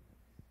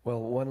Well,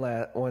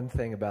 one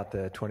thing about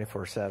the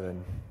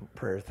 24/7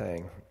 prayer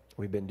thing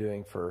we've been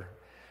doing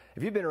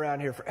if you've been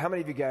around here, how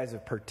many of you guys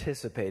have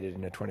participated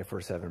in a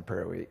 24/7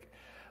 prayer week?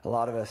 A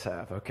lot of us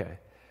have, okay.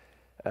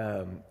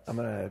 I'm going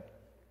to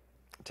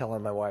tell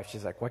my wife,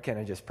 she's like, why can't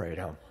I just pray at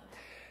home?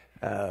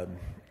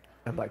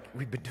 I'm like,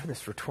 we've been doing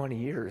this for 20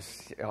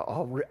 years.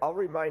 I'll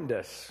remind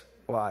us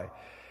why.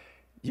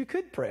 You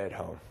could pray at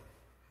home.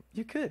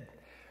 You could.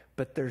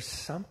 But there's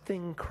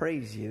something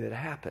crazy that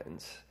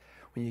happens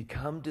when you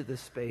come to the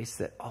space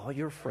that all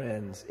your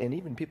friends and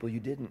even people you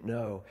didn't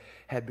know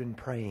had been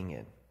praying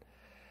in.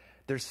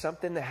 There's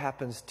something that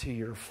happens to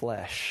your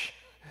flesh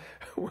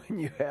when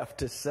you have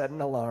to set an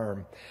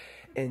alarm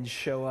and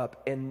show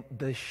up. And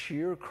the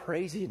sheer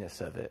craziness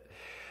of it,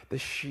 the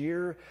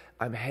sheer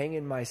I'm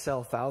hanging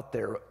myself out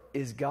there,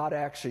 is God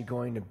actually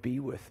going to be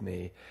with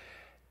me,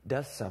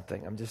 does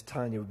something. I'm just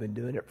telling you, we've been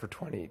doing it for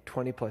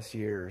 20 plus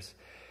years.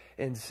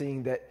 And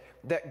seeing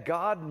that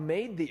God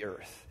made the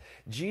earth.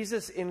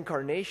 Jesus'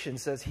 incarnation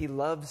says he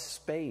loves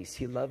space,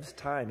 he loves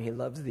time, he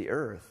loves the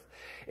earth.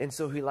 And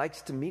so he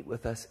likes to meet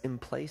with us in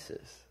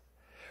places,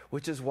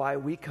 which is why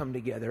we come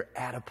together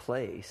at a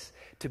place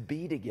to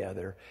be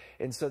together.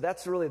 And so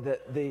that's really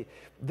the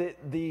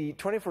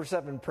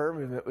 24/7 prayer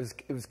movement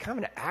it was kind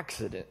of an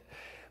accident.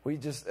 We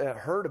just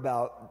heard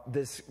about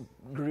this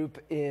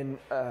group in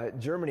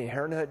Germany,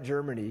 Herrnhut,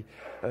 Germany.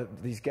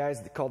 These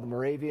guys called the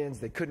Moravians.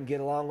 They couldn't get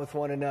along with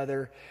one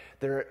another.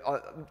 They're,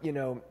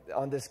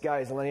 on this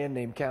guy's land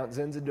named Count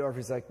Zinzendorf.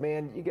 He's like,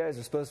 man, you guys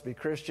are supposed to be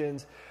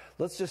Christians.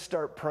 Let's just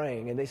start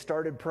praying. And they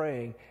started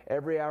praying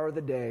every hour of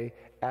the day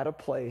at a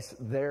place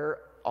there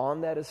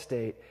on that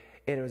estate.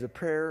 And it was a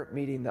prayer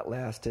meeting that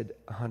lasted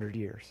 100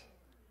 years.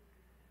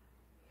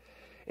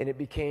 And it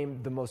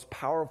became the most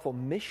powerful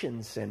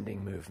mission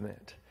sending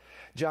movement.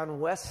 John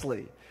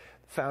Wesley,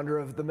 founder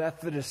of the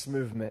Methodist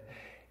movement,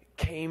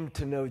 came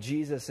to know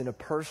Jesus in a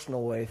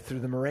personal way through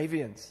the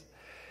Moravians.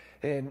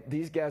 And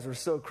these guys were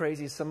so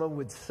crazy, some of them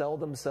would sell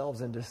themselves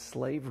into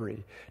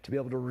slavery to be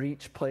able to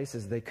reach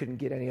places they couldn't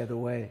get any other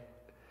way.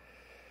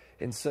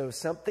 And so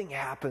something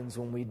happens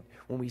when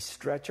we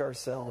stretch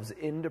ourselves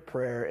into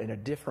prayer in a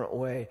different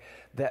way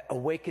that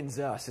awakens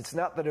us. It's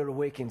not that it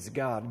awakens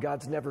God.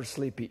 God's never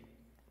sleepy.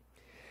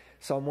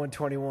 Psalm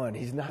 121,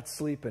 he's not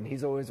sleeping.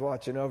 He's always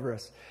watching over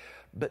us.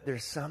 But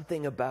there's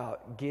something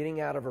about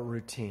getting out of a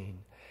routine,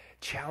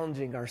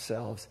 challenging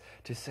ourselves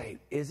to say,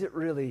 is it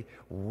really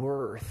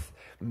worth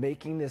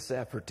making this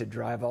effort to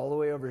drive all the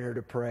way over here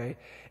to pray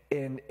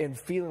and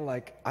feeling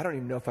like, I don't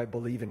even know if I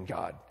believe in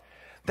God.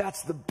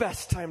 That's the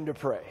best time to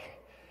pray.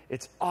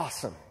 It's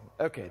awesome.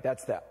 Okay,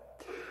 that's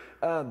that.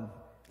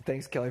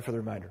 Thanks, Kelly, for the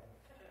reminder.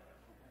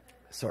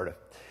 Sort of.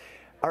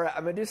 All right,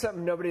 I'm going to do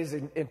something nobody's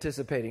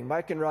anticipating.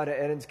 Mike and Rhoda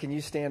Edens, can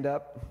you stand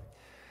up?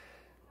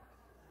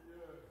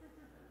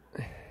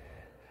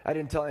 I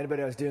didn't tell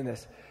anybody I was doing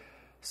this.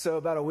 So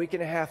about a week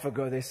and a half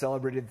ago, they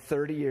celebrated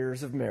 30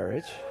 years of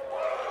marriage.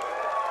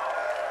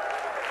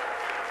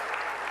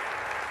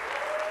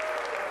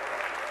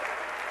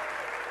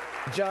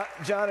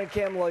 John and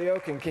Kamala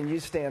Yokin, can you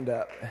stand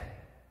up?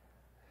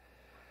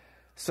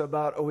 So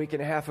about a week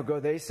and a half ago,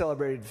 they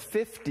celebrated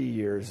 50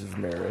 years of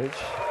marriage.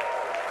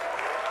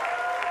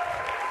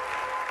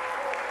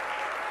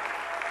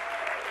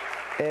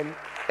 And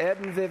Ed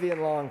and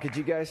Vivian Long, could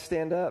you guys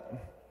stand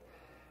up?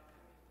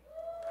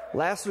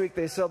 Last week,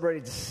 they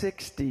celebrated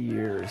 60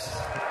 years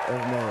of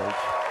marriage.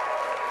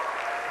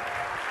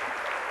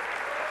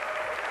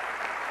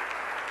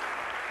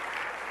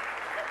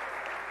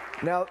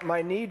 Now,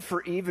 my need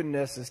for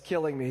evenness is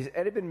killing me. Has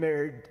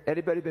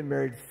anybody been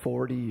married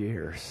 40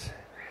 years?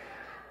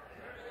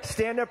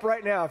 Stand up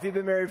right now if you've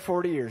been married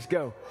 40 years.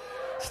 Go.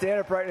 Stand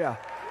up right now.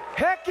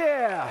 Heck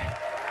yeah!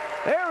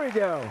 There we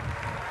go.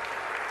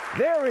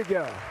 There we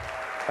go.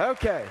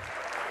 Okay.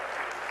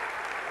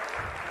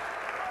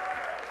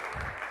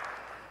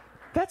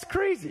 That's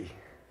crazy.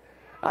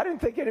 I didn't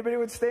think anybody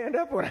would stand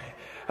up when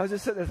I was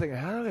just sitting there thinking,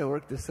 how do I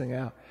work this thing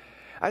out?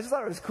 I just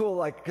thought it was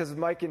cool, because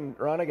Mike and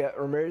Rhonda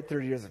were married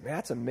 30 years. Man,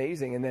 that's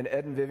amazing. And then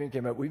Ed and Vivian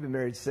came up. We've been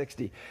married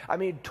 60. I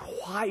mean,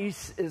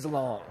 twice as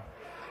long.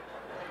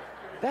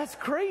 That's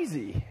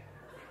crazy.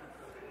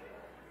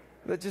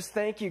 But just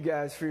thank you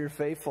guys for your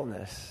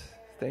faithfulness.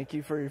 Thank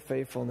you for your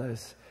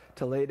faithfulness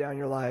to lay down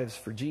your lives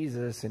for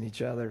Jesus and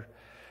each other,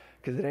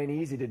 because it ain't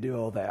easy to do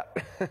all that.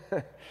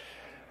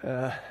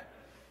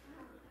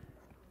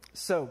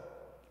 So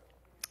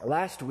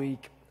last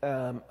week,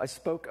 I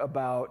spoke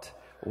about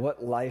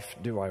what life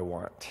do I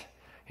want?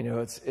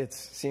 It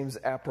seems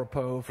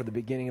apropos for the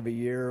beginning of a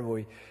year.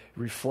 We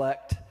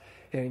reflect,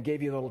 and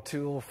gave you a little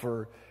tool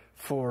for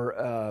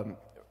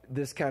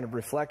this kind of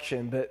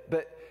reflection.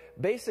 But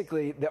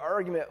basically, the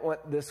argument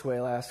went this way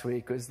last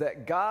week, was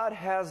that God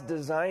has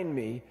designed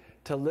me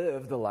to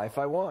live the life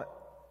I want.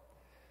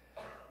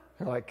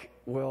 Like,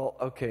 well,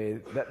 okay,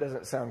 that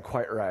doesn't sound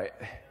quite right.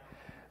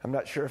 I'm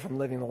not sure if I'm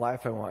living the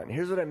life I want. And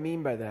here's what I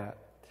mean by that.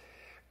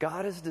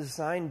 God has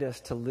designed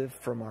us to live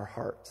from our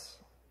hearts,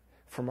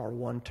 from our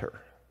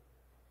wanter.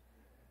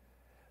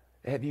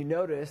 Have you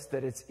noticed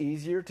that it's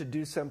easier to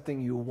do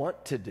something you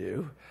want to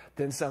do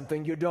than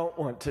something you don't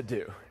want to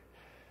do?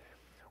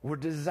 We're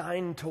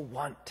designed to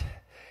want.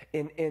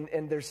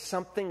 And there's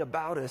something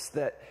about us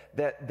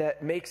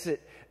that makes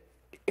it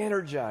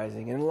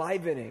energizing,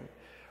 enlivening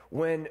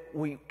when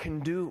we can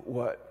do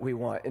what we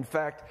want. In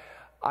fact,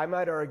 I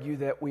might argue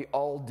that we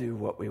all do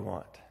what we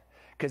want.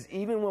 Because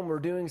even when we're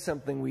doing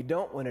something we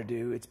don't want to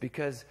do, it's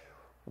because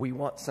we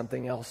want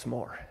something else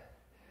more.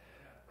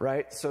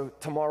 Right? So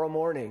tomorrow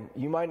morning,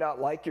 you might not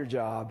like your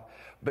job,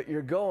 but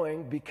you're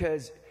going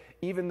because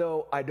even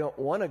though I don't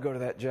want to go to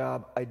that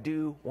job, I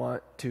do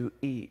want to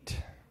eat.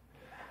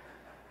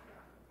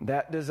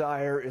 That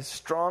desire is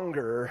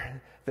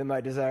stronger than my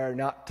desire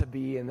not to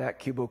be in that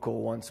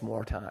cubicle once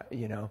more time,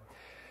 you know.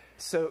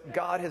 So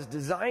God has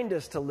designed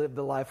us to live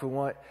the life we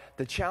want.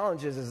 The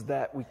challenge is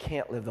that we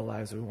can't live the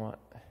lives we want.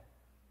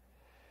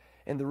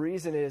 And the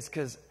reason is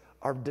because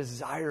our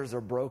desires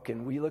are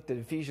broken. We looked at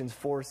Ephesians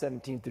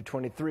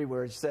 4:17-23,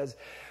 where it says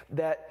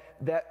that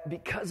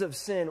because of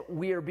sin,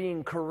 we are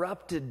being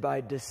corrupted by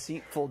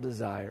deceitful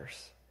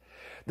desires.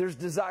 There's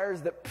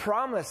desires that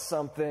promise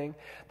something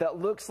that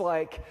looks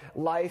like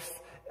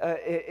life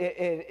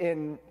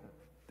in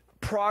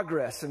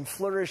progress and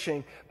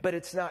flourishing, but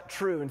it's not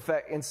true. In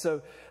fact, and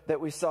so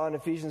that we saw in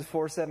Ephesians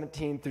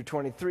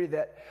 4:17-23,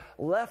 that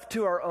left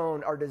to our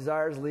own, our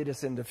desires lead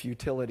us into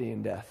futility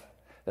and death.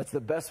 That's the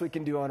best we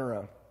can do on our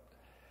own.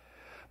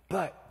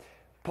 But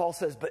Paul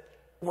says, but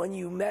when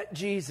you met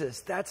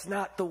Jesus, that's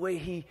not the way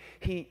he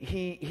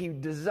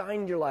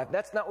designed your life.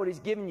 That's not what he's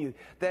given you.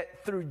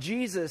 That through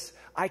Jesus,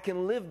 I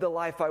can live the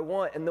life I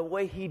want. And the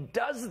way he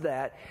does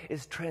that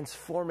is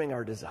transforming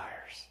our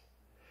desires.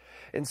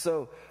 And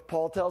so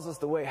Paul tells us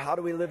the way. How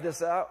do we live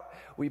this out?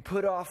 We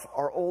put off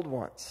our old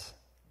ones.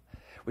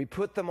 We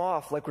put them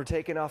off like we're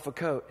taking off a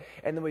coat.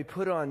 And then we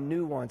put on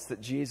new ones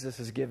that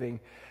Jesus is giving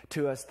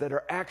to us that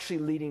are actually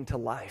leading to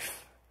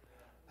life.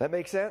 That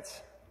make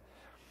sense?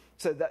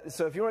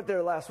 So if you weren't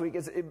there last week,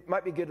 it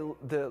might be good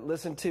to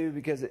listen to,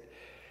 because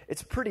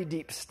it's pretty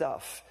deep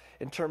stuff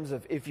in terms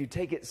of if you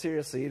take it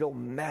seriously, it'll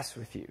mess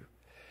with you.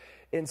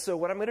 And so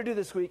what I'm going to do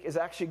this week is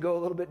actually go a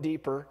little bit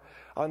deeper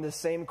on the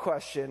same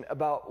question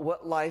about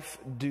what life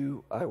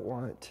do I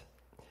want?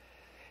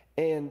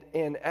 And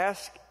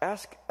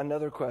ask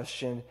another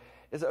question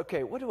is,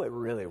 okay, what do I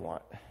really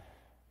want?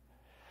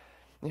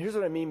 And here's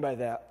what I mean by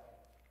that.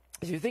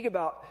 If you think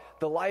about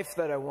the life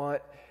that I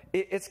want,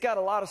 it's got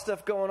a lot of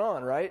stuff going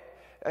on, right?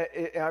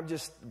 I've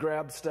just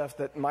grabbed stuff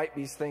that might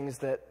be things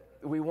that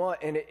we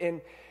want, and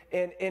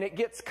it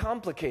gets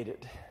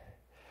complicated.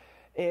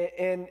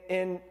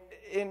 And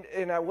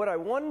what I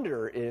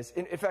wonder is,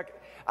 in fact,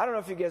 I don't know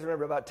if you guys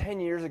remember, about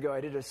 10 years ago,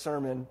 I did a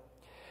sermon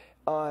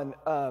on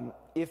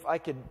if I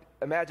could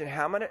imagine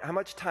how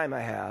much time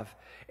I have,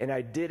 and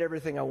I did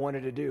everything I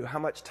wanted to do, how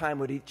much time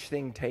would each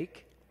thing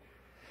take?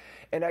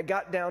 And I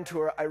got down to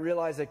where I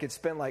realized I could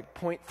spend like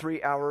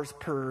 0.3 hours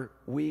per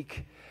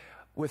week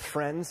with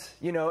friends,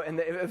 you know, and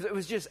it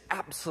was just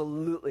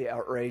absolutely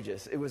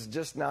outrageous. It was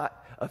just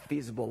not a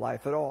feasible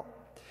life at all.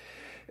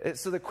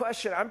 So the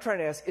question I'm trying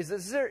to ask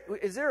is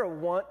there a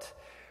want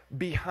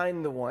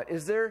behind the want?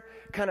 Is there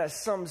kind of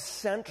some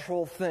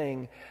central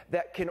thing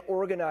that can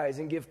organize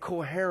and give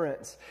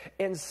coherence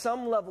and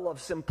some level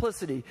of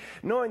simplicity,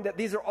 knowing that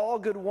these are all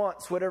good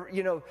wants, whatever,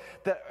 you know,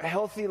 that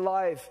healthy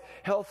life,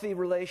 healthy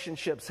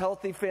relationships,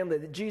 healthy family,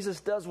 that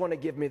Jesus does want to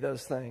give me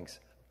those things.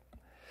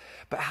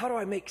 But how do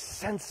I make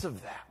sense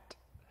of that?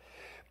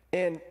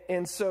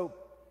 And so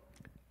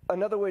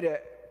another way to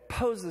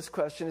pose this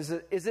question is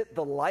it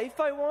the life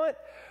I want,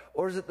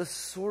 or is it the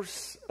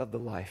source of the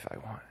life I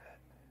want?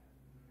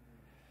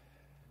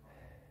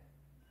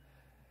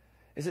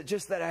 Is it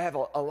just that I have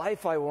a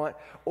life I want,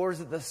 or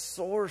is it the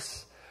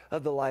source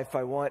of the life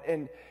I want?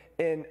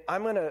 And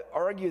I'm going to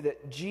argue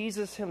that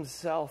Jesus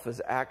himself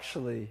is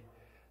actually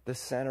the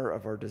center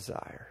of our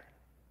desire.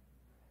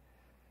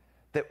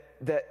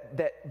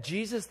 That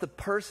Jesus, the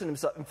person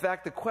himself, in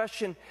fact, the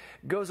question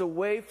goes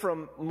away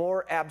from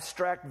more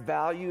abstract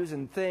values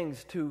and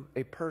things to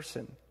a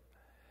person.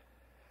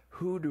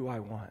 Who do I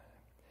want?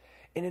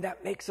 And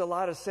that makes a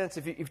lot of sense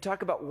if you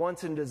talk about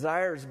wants and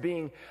desires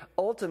being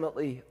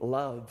ultimately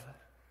love.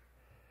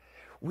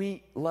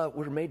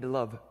 We're made to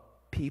love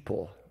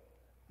people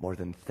more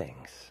than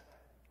things.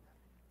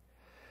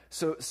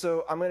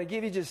 So I'm going to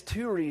give you just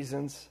two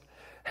reasons.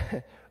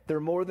 There are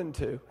more than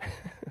two.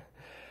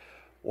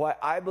 Why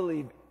I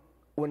believe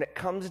when it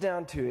comes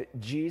down to it,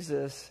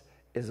 Jesus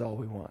is all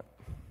we want.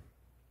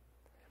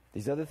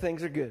 These other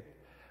things are good,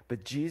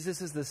 but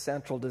Jesus is the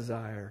central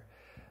desire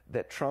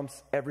that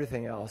trumps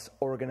everything else,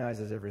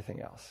 organizes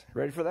everything else.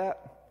 Ready for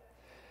that?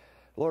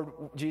 Lord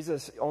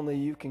Jesus, only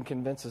you can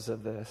convince us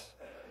of this.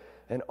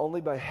 And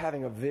only by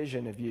having a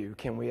vision of you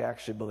can we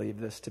actually believe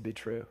this to be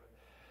true.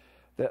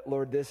 That,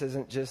 Lord, this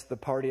isn't just the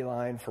party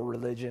line for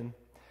religion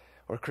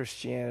or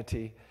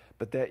Christianity,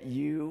 but that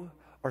you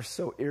are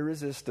so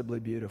irresistibly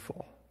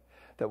beautiful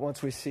that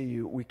once we see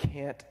you, we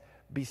can't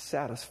be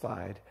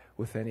satisfied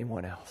with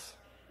anyone else.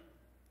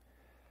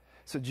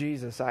 So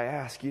Jesus, I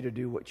ask you to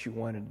do what you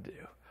wanted to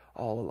do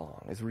all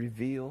along, is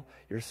reveal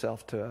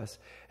yourself to us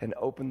and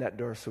open that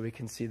door so we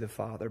can see the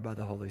Father by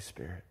the Holy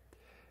Spirit.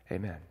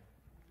 Amen.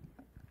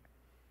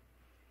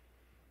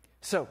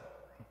 So,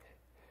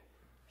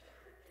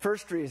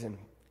 first reason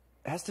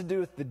has to do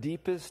with the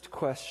deepest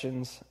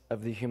questions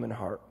of the human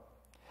heart.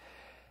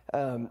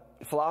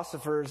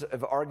 Philosophers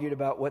have argued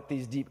about what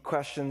these deep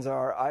questions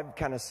are. I've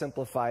kind of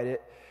simplified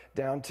it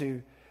down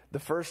to the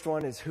first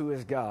one is, who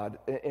is God?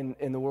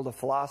 In the world of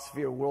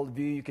philosophy or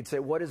worldview, you could say,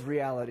 what is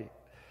reality?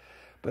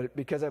 But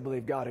because I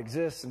believe God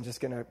exists, I'm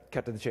just going to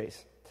cut to the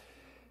chase.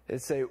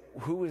 It's say,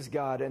 who is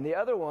God? And the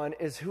other one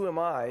is, who am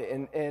I?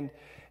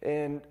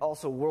 And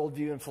also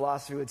worldview and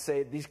philosophy would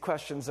say these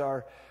questions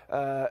are,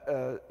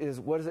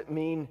 what does it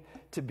mean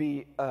to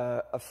be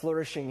a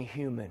flourishing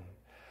human?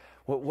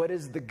 What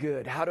is the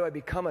good? How do I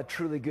become a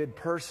truly good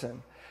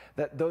person?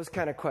 Those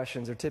kind of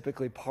questions are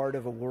typically part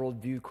of a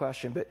worldview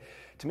question. But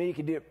to me, you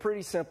can do it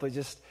pretty simply.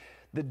 Just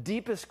the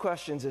deepest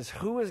questions is,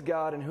 who is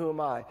God and who am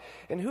I?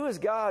 And who is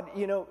God?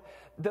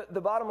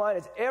 The bottom line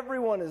is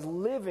everyone is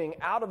living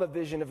out of a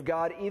vision of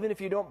God, even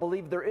if you don't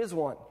believe there is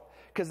one,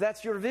 because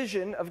that's your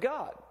vision of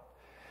God.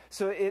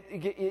 So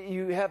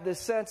you have this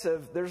sense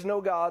of there's no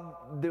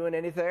God doing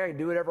anything. I can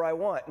do whatever I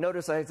want.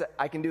 Notice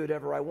I can do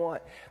whatever I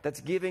want.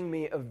 That's giving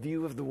me a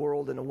view of the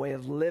world and a way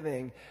of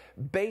living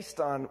based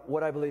on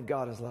what I believe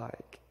God is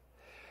like.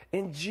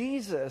 And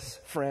Jesus,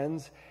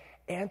 friends,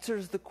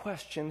 answers the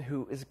question,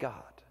 who is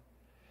God?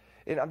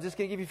 And I'm just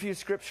going to give you a few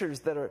scriptures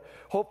that are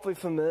hopefully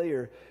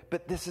familiar,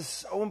 but this is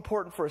so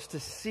important for us to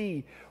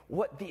see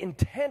what the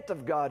intent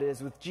of God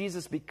is with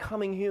Jesus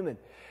becoming human. It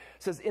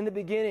says, in the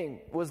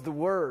beginning was the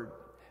Word,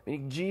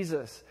 meaning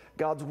Jesus,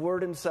 God's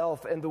Word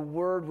himself, and the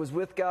Word was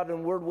with God, and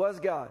the Word was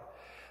God.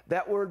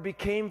 That Word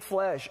became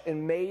flesh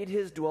and made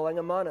his dwelling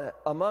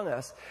among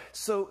us.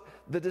 So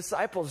the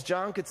disciples,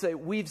 John could say,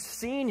 we've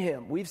seen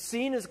him, we've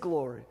seen his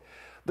glory,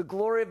 the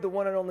glory of the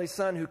one and only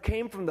Son who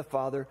came from the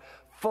Father,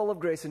 full of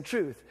grace and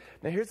truth.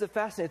 Now here's the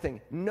fascinating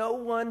thing. No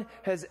one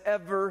has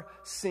ever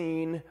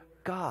seen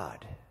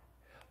God,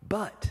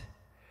 but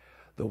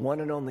the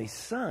one and only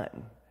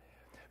Son,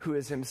 who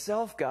is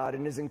himself God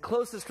and is in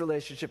closest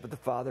relationship with the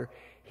Father,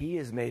 he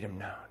has made him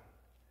known.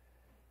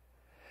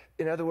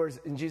 In other words,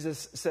 and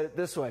Jesus said it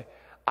this way,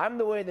 I'm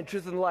the way, the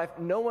truth, and the life.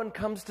 No one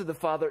comes to the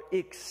Father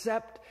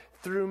except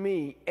through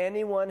me.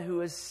 Anyone who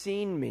has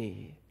seen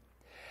me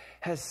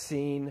has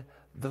seen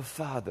the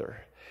Father.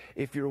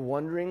 If you're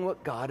wondering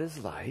what God is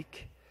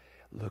like,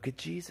 look at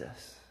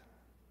Jesus.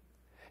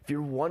 If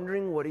you're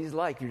wondering what he's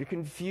like, you're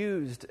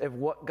confused of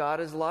what God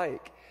is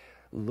like,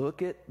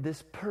 look at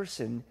this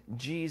person,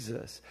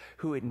 Jesus,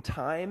 who in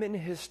time and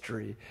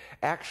history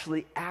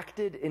actually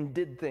acted and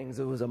did things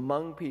that was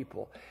among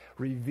people,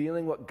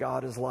 revealing what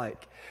God is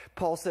like.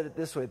 Paul said it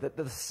this way, that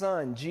the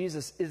Son,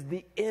 Jesus, is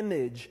the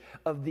image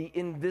of the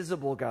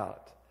invisible God,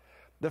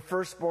 the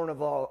firstborn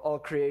of all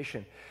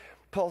creation.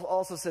 Paul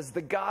also says,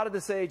 the God of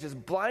this age has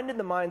blinded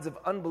the minds of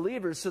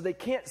unbelievers so they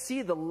can't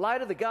see the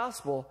light of the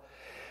gospel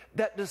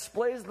that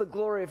displays the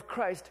glory of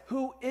Christ,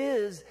 who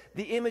is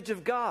the image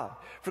of God.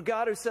 For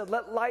God, who said,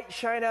 let light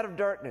shine out of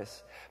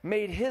darkness,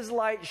 made his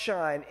light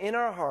shine in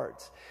our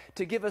hearts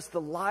to give us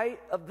the light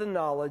of the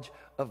knowledge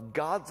of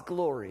God's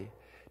glory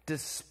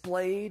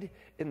displayed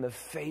in the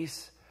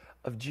face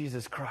of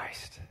Jesus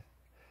Christ.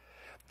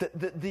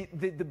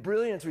 The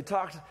brilliance, we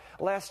talked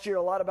last year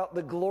a lot about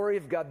the glory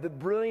of God, the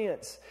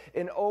brilliance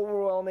and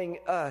overwhelming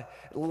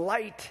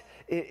light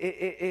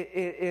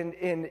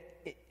in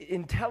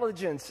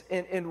intelligence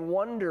and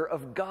wonder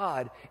of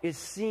God is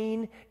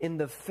seen in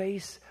the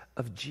face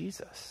of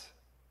Jesus.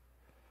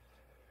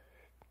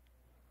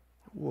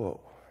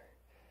 Whoa.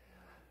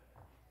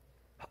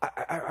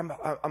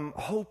 I'm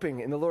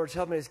hoping, and the Lord's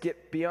helping us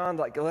get beyond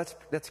like, oh,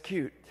 that's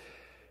cute,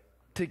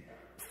 to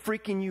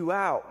freaking you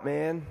out,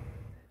 man.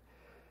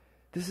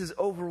 This is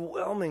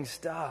overwhelming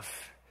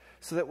stuff.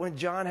 So that when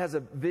John has a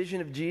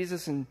vision of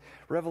Jesus in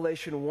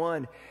Revelation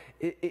 1,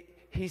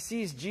 he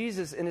sees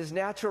Jesus and his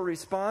natural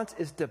response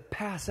is to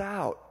pass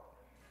out.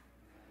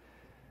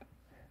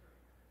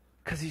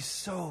 Because he's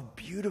so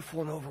beautiful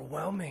and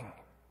overwhelming.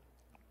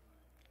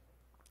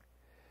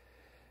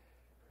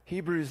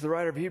 The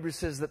writer of Hebrews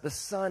says that the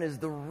Son is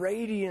the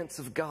radiance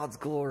of God's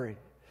glory.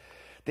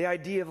 The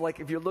idea of like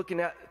if you're looking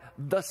at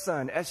the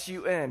sun,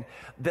 S-U-N,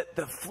 that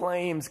the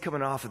flames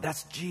coming off it,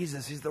 that's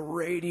Jesus. He's the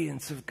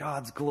radiance of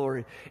God's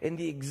glory and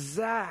the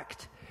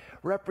exact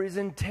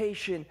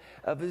representation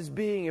of his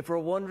being. If we're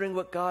wondering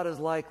what God is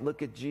like,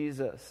 look at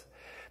Jesus.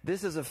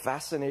 This is a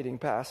fascinating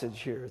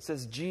passage here. It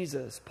says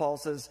Jesus, Paul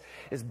says,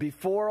 is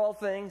before all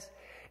things,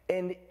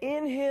 and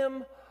in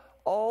him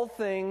all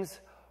things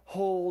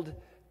hold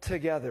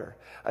together.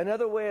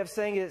 Another way of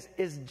saying it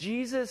is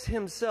Jesus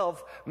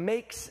himself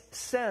makes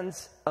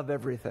sense of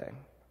everything.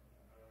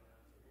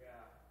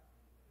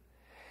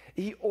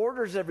 He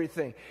orders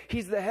everything.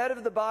 He's the head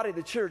of the body,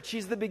 the church.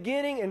 He's the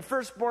beginning and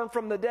firstborn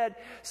from the dead,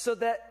 so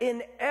that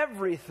in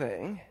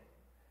everything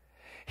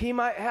he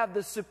might have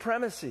the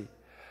supremacy.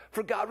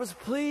 For God was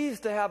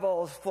pleased to have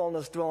all his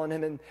fullness dwell in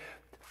him, and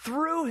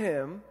through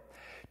him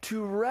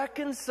to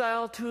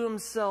reconcile to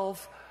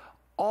himself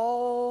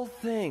all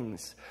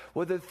things,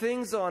 whether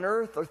things on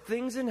earth or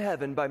things in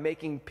heaven, by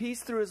making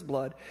peace through his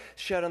blood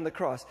shed on the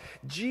cross.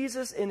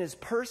 Jesus, in his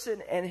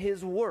person and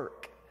his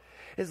work,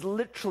 is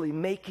literally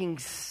making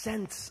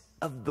sense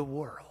of the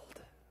world.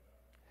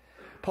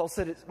 Paul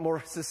said it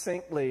more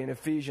succinctly in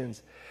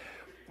Ephesians.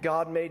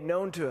 God made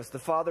known to us, the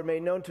Father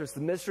made known to us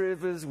the mystery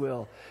of his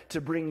will, to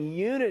bring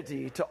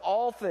unity to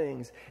all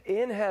things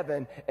in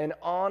heaven and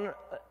on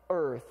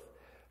earth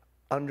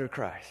under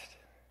Christ.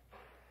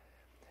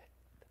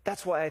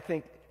 That's why I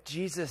think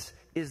Jesus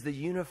is the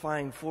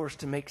unifying force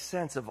to make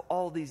sense of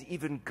all these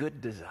even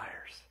good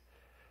desires.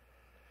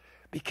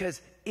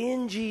 Because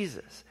in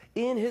Jesus,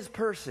 in his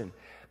person,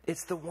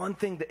 it's the one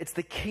thing that, it's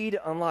the key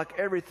to unlock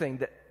everything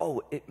that,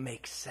 oh, it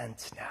makes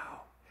sense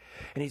now.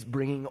 And he's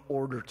bringing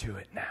order to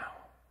it now.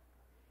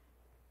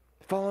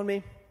 Following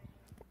me?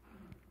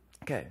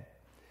 Okay.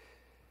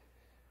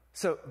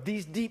 So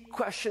these deep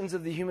questions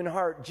of the human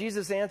heart,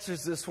 Jesus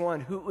answers this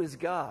one, who is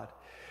God?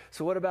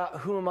 So what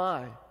about who am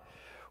I?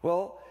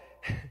 Well,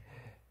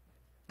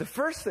 the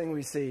first thing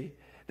we see,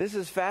 this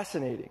is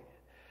fascinating,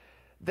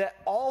 that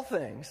all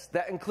things,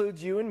 that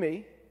includes you and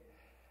me,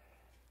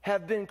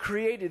 have been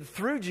created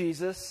through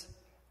Jesus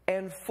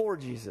and for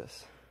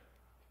Jesus.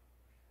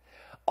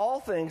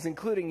 All things,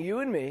 including you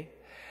and me,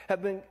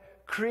 have been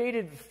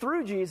created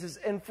through Jesus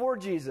and for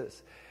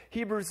Jesus.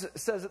 Hebrews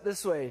says it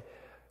this way: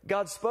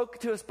 God spoke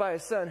to us by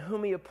his Son,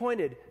 whom he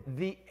appointed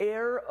the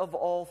heir of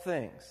all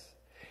things.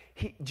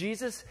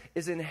 Jesus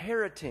is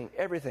inheriting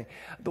everything.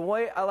 The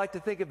way I like to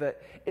think of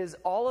it is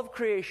all of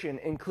creation,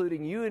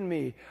 including you and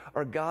me,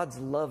 are God's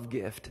love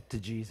gift to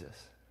Jesus.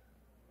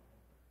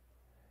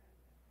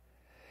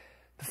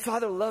 The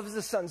Father loves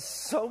the Son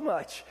so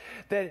much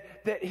that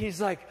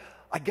he's like,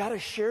 I got to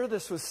share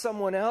this with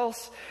someone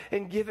else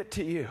and give it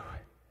to you.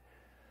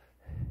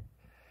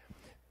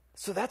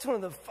 So that's one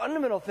of the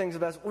fundamental things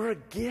about us. We're a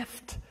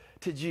gift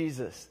to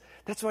Jesus.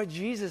 That's why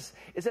Jesus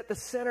is at the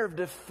center of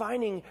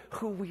defining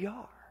who we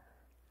are.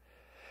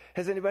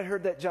 Has anybody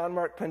heard that John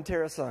Mark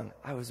Pantera song,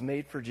 I was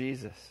made for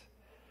Jesus?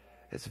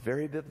 It's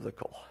very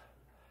biblical.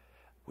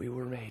 We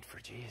were made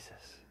for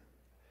Jesus.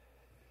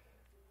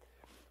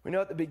 We know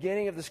at the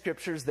beginning of the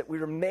scriptures that we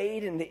were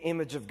made in the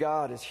image of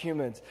God as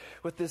humans,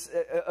 with this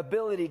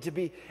ability to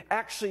be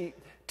actually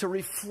to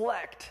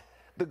reflect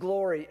the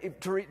glory,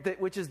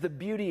 which is the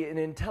beauty and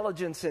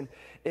intelligence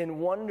and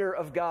wonder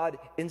of God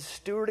in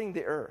stewarding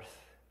the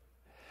earth.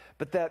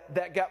 But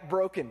that got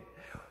broken.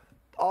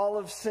 All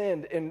have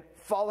sinned and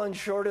fallen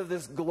short of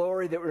this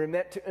glory that we were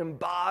meant to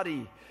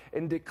embody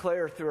and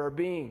declare through our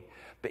being.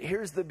 But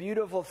here's the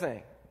beautiful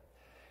thing.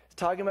 It's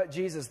talking about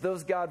Jesus.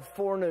 Those God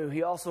foreknew,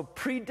 he also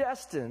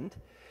predestined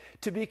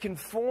to be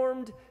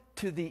conformed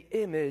to the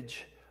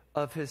image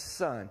of his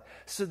Son,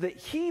 so that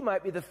he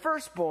might be the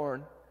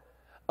firstborn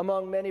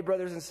among many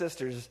brothers and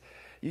sisters.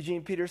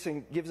 Eugene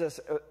Peterson gives us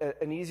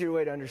an easier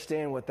way to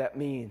understand what that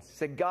means. He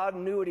said God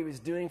knew what he was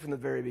doing from the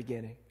very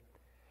beginning.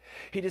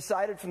 He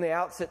decided from the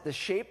outset to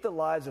shape the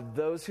lives of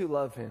those who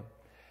love him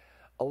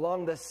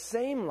along the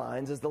same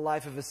lines as the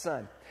life of his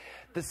Son.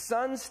 The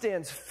Son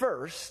stands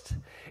first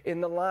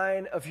in the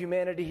line of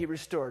humanity he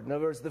restored. In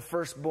other words, the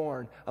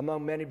firstborn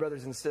among many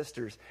brothers and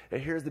sisters. And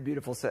here's the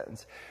beautiful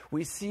sentence.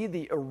 We see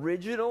the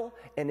original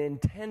and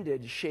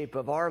intended shape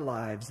of our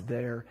lives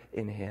there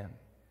in him.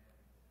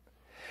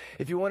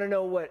 If you want to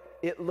know what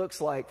it looks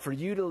like for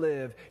you to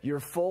live your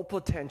full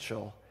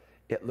potential,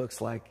 it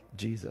looks like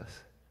Jesus.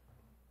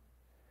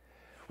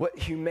 What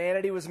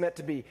humanity was meant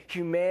to be,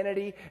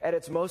 humanity at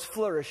its most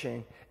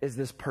flourishing, is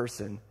this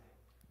person,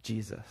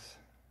 Jesus.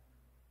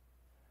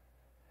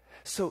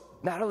 So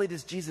not only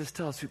does Jesus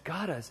tell us who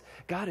God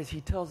is,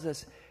 he tells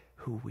us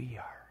who we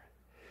are.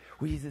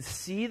 We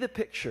see the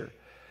picture,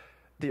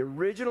 the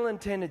original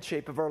intended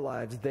shape of our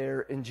lives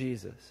there in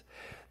Jesus.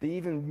 The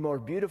even more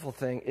beautiful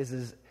thing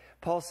is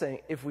Paul's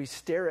saying, if we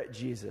stare at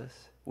Jesus,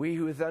 we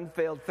who with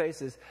unveiled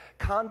faces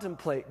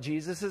contemplate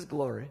Jesus'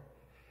 glory,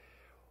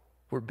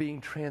 we're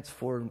being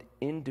transformed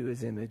into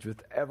his image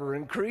with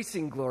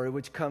ever-increasing glory,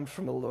 which comes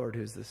from the Lord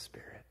who's the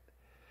Spirit.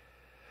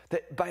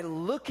 That by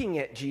looking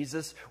at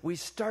Jesus, we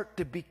start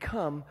to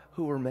become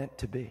who we're meant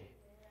to be.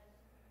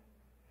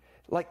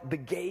 Like the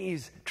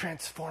gaze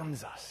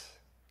transforms us.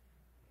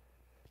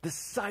 The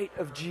sight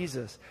of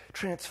Jesus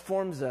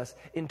transforms us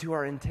into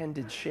our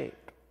intended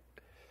shape.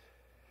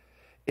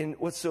 And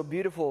what's so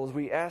beautiful is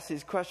we ask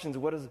these questions,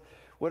 what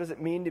does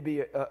it mean to be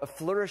a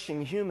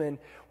flourishing human?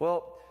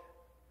 Well,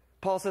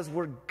 Paul says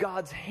we're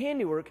God's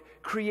handiwork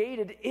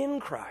created in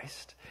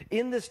Christ,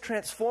 in this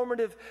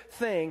transformative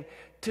thing,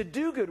 to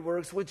do good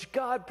works which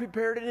God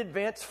prepared in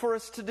advance for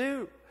us to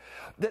do.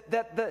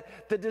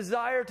 The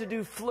desire to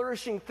do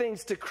flourishing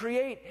things, to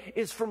create,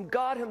 is from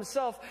God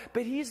himself.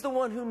 But he's the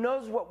one who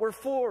knows what we're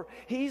for.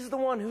 He's the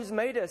one who's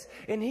made us.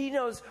 And he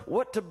knows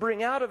what to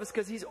bring out of us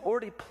because he's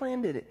already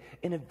planned it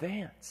in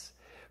advance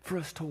for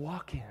us to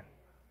walk in.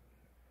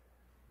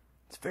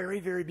 It's very,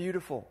 very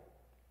beautiful.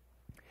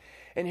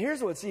 And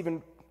here's what's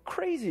even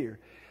crazier.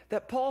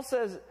 That Paul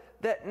says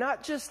that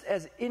not just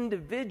as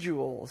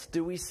individuals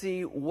do we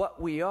see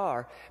what we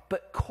are,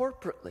 but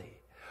corporately.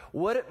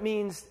 What it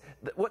means,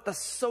 what the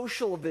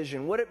social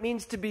vision, what it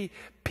means to be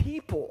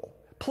people,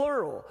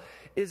 plural,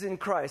 is in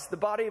Christ. The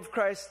body of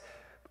Christ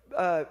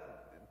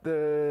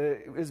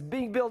is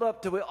being built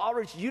up till we all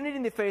reach unity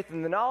in the faith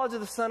and the knowledge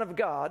of the Son of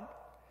God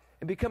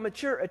and become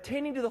mature,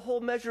 attaining to the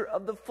whole measure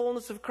of the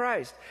fullness of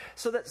Christ.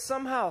 So that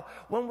somehow,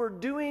 when we're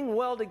doing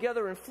well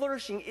together and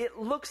flourishing, it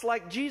looks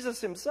like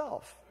Jesus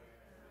himself.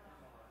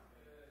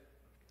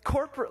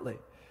 Corporately.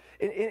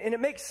 And it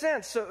makes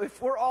sense. So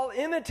if we're all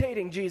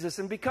imitating Jesus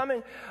and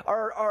becoming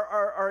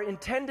our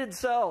intended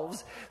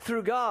selves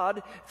through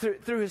God,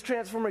 through his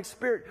transforming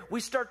Spirit, we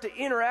start to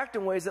interact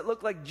in ways that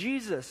look like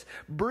Jesus,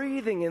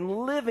 breathing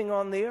and living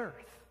on the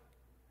earth.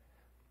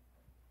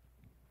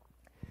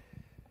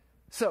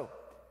 So,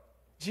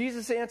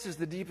 Jesus answers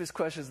the deepest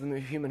questions in the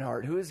human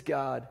heart. Who is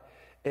God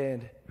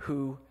and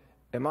who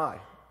am I?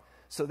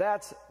 So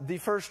that's the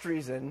first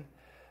reason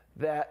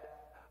that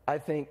I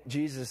think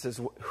Jesus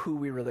is who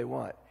we really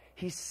want.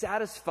 He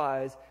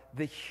satisfies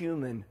the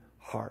human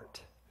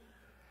heart.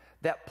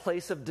 That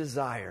place of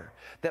desire.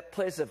 That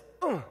place of,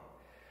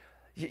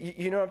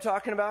 you know what I'm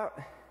talking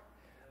about?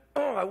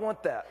 Oh, I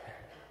want that.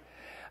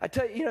 I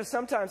tell you,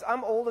 sometimes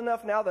I'm old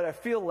enough now that I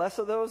feel less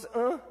of those,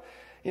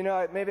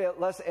 maybe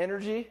less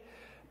energy.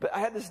 But I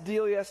had this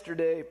deal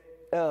yesterday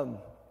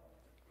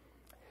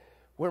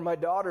where my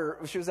daughter,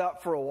 she was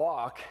out for a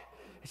walk.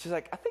 And she's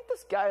like, I think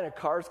this guy in a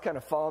car's kind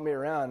of following me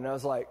around. And I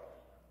was like,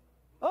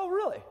 oh,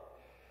 really?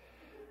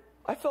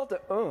 I felt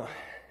it,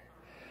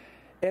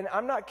 And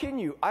I'm not kidding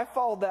you. I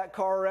followed that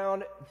car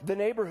around the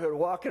neighborhood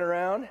walking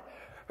around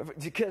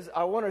because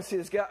I wanted to see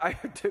this guy. I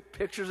took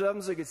pictures of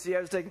him so you could see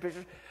I was taking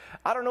pictures.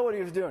 I don't know what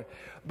he was doing.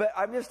 But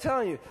I'm just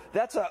telling you,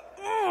 that's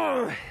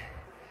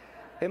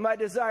in my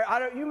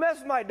desire. You mess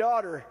with my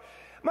daughter,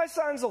 my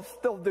sons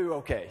they'll do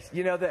okay.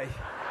 They'll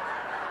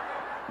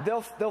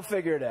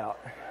figure it out.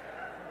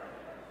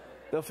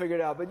 They'll figure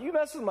it out. But you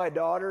mess with my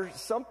daughter,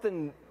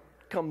 something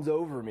comes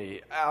over me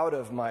out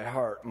of my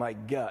heart, my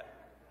gut.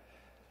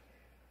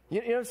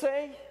 You know what I'm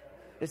saying?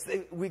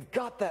 We've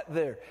got that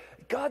there.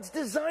 God's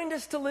designed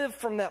us to live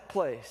from that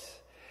place.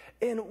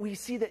 And we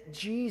see that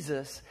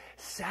Jesus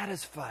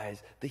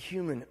satisfies the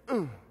human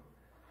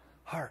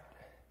heart.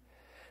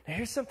 Now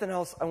here's something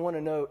else I want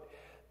to note,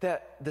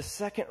 that the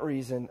second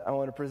reason I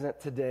want to present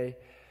today,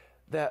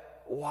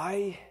 that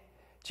why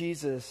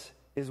Jesus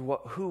is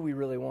who we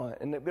really want.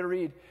 And I'm going to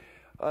read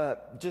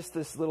just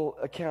this little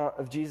account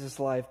of Jesus'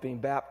 life being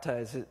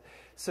baptized.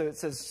 So it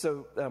says,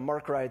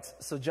 Mark writes,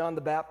 so John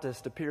the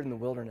Baptist appeared in the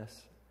wilderness,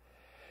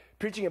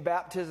 preaching a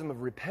baptism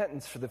of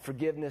repentance for the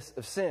forgiveness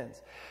of sins.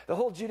 The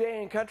whole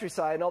Judean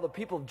countryside and all the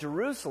people of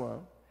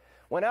Jerusalem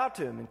went out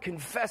to him, and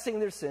confessing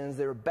their sins,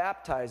 they were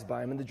baptized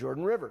by him in the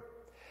Jordan River.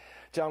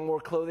 John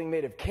wore clothing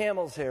made of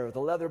camel's hair with a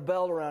leather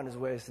belt around his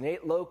waist and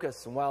ate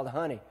locusts and wild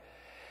honey.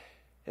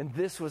 And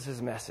this was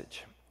his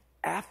message.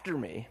 After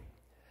me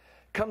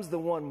comes the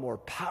one more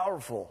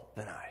powerful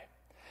than I,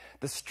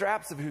 the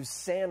straps of whose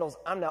sandals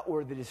I'm not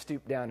worthy to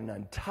stoop down and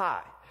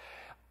untie.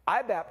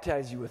 I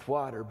baptize you with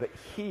water, but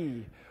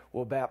he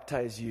will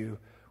baptize you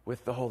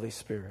with the Holy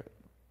Spirit.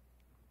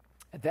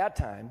 At that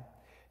time,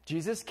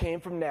 Jesus came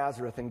from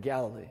Nazareth in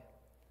Galilee and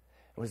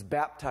was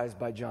baptized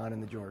by John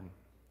in the Jordan.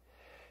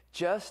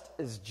 Just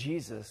as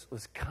Jesus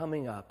was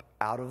coming up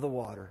out of the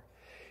water,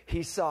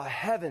 he saw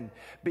heaven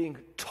being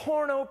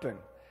torn open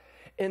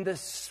and the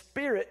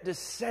Spirit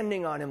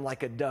descending on him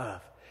like a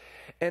dove.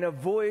 And a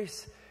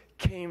voice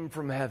came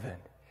from heaven.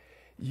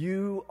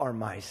 You are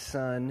my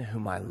Son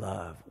whom I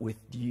love. With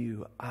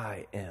you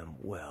I am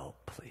well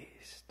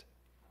pleased.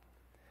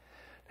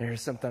 Now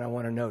here's something I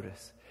want to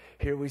notice.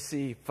 Here we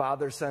see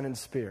Father, Son, and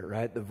Spirit,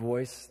 right? The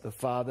voice, the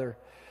Father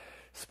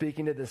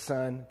speaking to the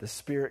Son, the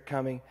Spirit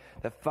coming.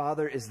 The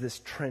Father is this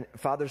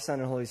Father, Son,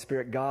 and Holy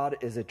Spirit. God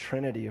is a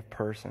trinity of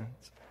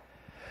persons.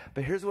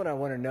 But here's what I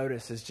want to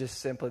notice is just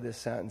simply this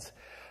sentence,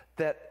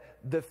 that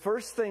the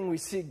first thing we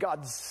see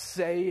God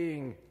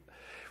saying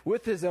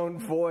with his own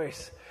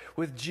voice,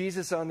 with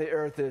Jesus on the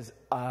earth, is,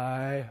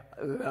 I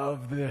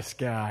love this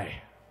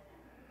guy.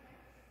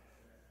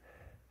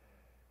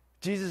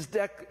 Jesus'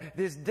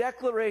 his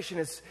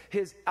declaration,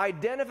 his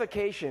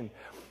identification.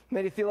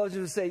 Many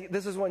theologians would say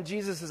this is when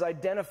Jesus is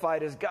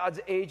identified as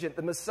God's agent,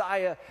 the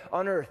Messiah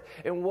on earth.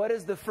 And what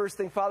is the first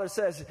thing Father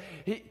says?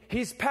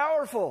 He's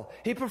powerful.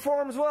 He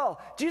performs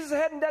well. Jesus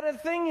hadn't done a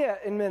thing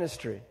yet in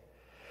ministry.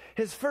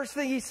 His first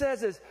thing he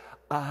says is,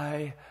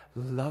 I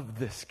love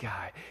this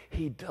guy.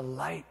 He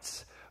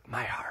delights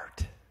my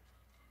heart.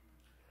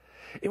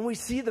 And we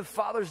see the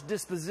Father's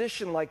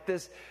disposition like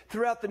this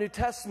throughout the New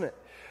Testament.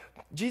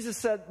 Jesus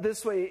said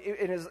this way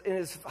in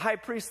his high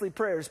priestly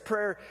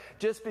prayer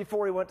just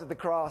before he went to the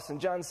cross. In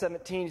John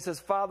 17, he says,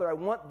 Father, I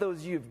want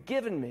those you've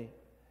given me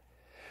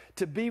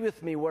to be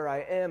with me where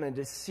I am and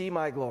to see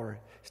my glory.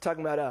 He's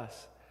talking about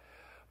us.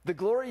 The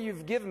glory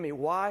you've given me.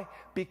 Why?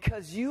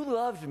 Because you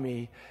loved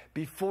me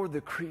before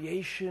the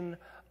creation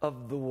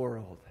of the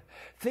world.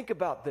 Think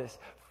about this.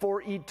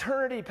 For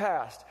eternity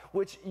past,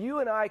 which you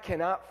and I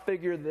cannot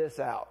figure this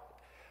out,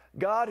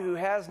 God who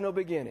has no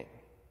beginning,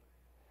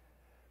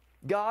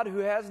 God who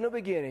has no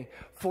beginning,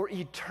 for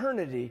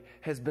eternity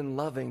has been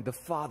loving, the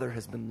Father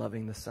has been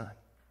loving the Son.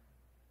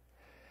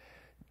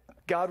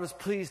 God was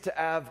pleased to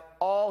have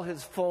all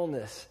his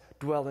fullness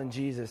dwell in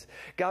Jesus.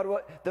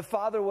 The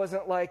Father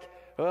wasn't like,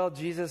 well,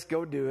 Jesus,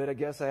 go do it. I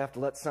guess I have to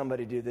let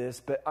somebody do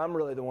this, but I'm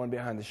really the one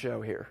behind the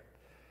show here.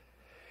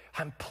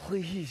 I'm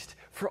pleased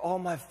for all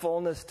my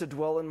fullness to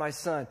dwell in my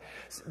Son.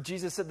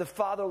 Jesus said the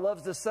Father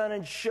loves the Son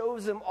and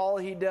shows him all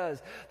he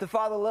does. The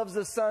Father loves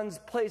the Son's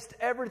placed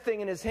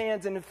everything in his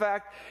hands. And in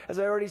fact, as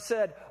I already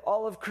said,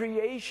 all of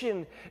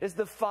creation is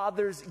the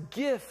Father's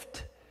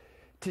gift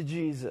to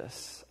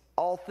Jesus.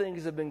 All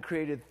things have been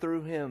created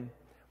through him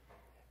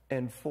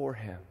and for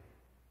him.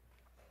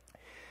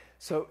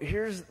 So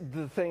here's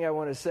the thing I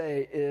want to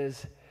say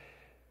is,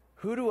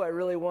 who do I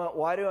really want?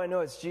 Why do I know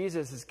it's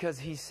Jesus? It's because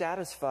he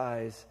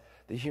satisfies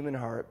the human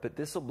heart, but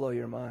this will blow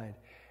your mind.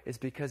 It's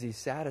because he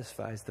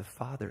satisfies the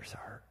Father's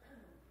heart.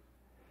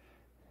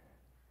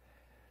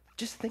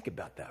 Just think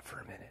about that for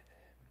a minute.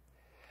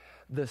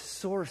 The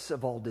source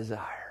of all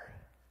desire,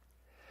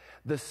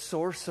 the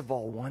source of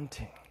all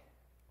wanting.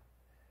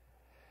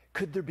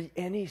 Could there be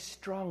any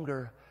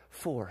stronger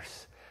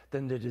force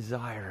than the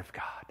desire of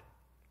God?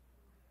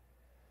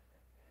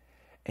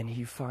 And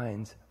he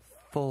finds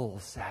full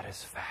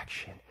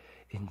satisfaction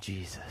in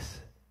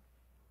Jesus.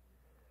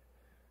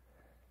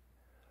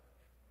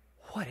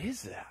 What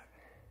is that?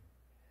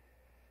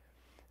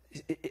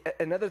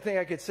 Another thing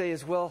I could say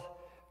is, well,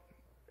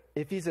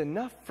 if he's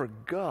enough for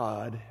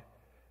God,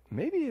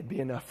 maybe it'd be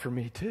enough for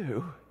me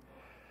too.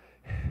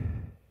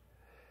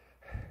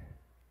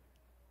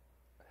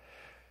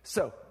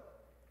 So,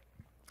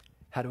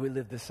 how do we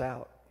live this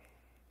out?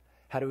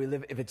 How do we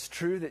live? If it's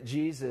true that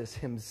Jesus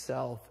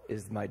himself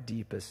is my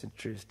deepest and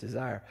truest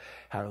desire,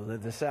 how to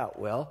live this out?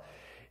 Well,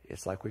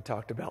 it's like we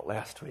talked about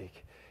last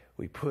week.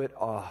 We put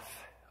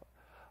off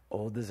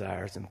old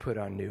desires and put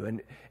on new.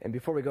 And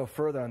before we go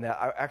further on that,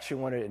 I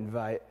actually want to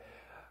invite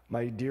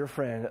my dear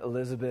friend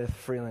Elizabeth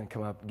Freeland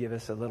come up, give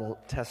us a little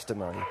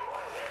testimony.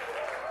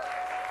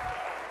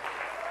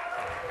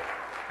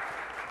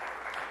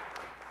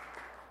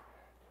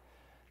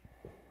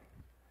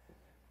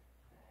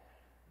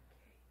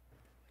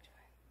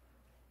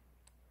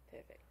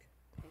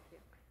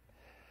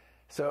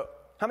 So,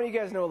 how many of you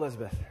guys know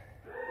Elizabeth?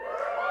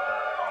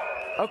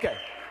 Okay,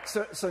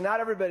 so not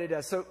everybody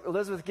does. So,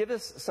 Elizabeth, give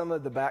us some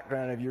of the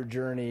background of your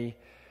journey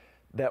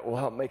that will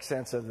help make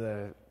sense of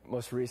the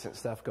most recent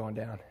stuff going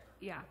down.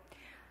 Yeah.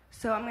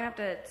 So, I'm going to have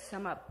to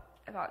sum up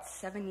about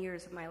 7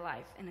 years of my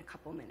life in a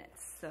couple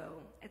minutes. So,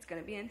 it's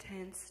going to be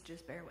intense.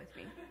 Just bear with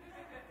me.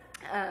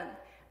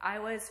 I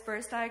was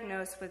first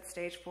diagnosed with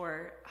stage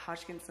 4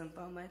 Hodgkin's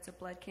lymphoma. It's a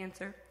blood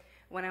cancer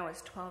when I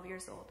was 12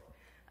 years old.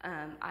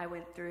 I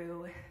went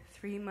through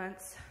 3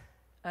 months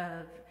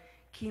of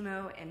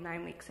chemo and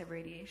 9 weeks of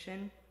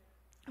radiation.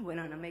 I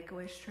went on a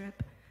Make-A-Wish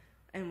trip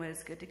and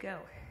was good to go.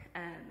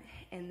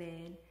 And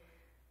then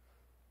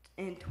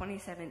in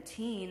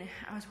 2017,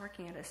 I was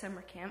working at a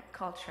summer camp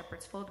called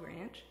Shepherd's Fold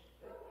Ranch.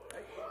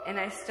 And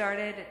I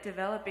started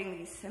developing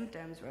these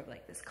symptoms where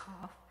like this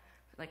cough,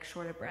 like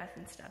short of breath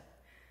and stuff.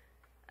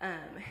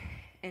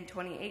 In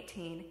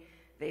 2018,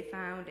 they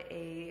found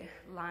a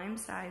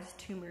Lyme-sized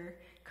tumor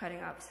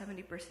cutting off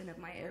 70% of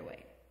my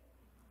airway.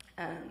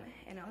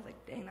 And I was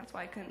like, dang, that's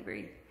why I couldn't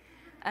breathe.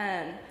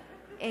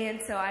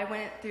 And so I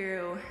went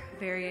through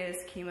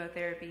various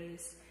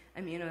chemotherapies,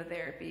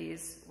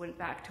 immunotherapies, went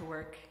back to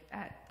work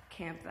at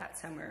camp that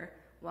summer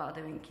while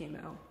doing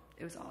chemo.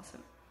 It was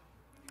awesome.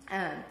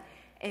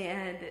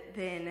 And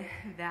then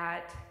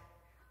that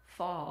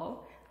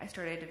fall, I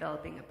started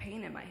developing a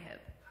pain in my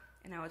hip.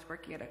 And I was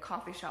working at a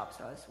coffee shop,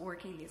 so I was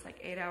working these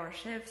like 8-hour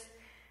shifts,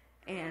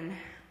 and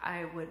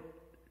I would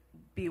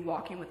be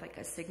walking with like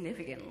a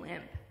significant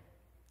limp.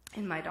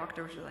 And my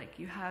doctors were like,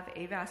 you have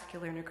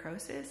avascular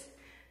necrosis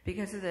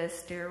because of the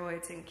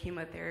steroids and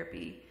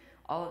chemotherapy,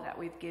 all of that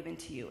we've given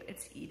to you,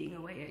 it's eating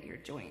away at your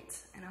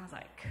joints. And I was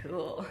like,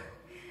 cool.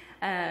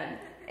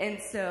 And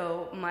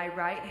so my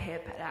right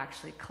hip had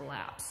actually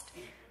collapsed.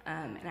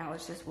 And I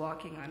was just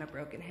walking on a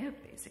broken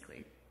hip,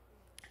 basically.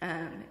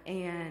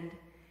 And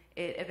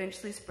it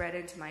eventually spread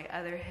into my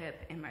other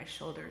hip and my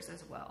shoulders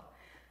as well.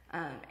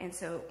 And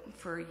so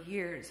for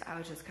years, I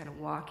was just kind of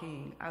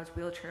walking. I was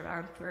wheelchair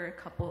bound for a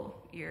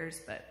couple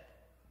years, but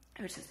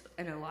I was just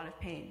in a lot of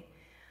pain.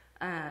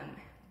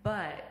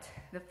 But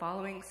the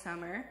following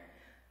summer,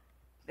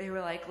 they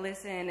were like,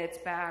 listen, it's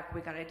back. We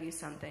got to do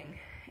something.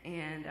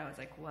 And I was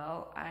like,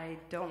 well, I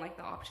don't like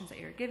the options that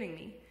you're giving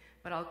me,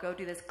 but I'll go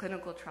do this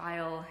clinical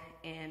trial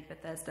in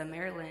Bethesda,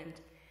 Maryland,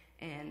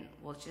 and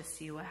we'll just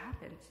see what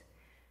happens.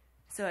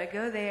 So I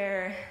go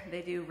there,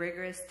 they do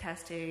rigorous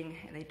testing,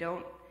 and they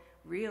don't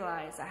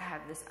realize I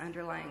have this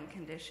underlying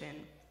condition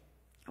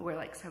where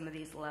like some of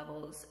these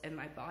levels in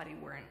my body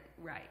weren't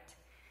right.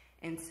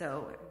 And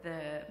so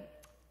the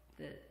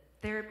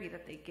therapy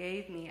that they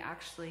gave me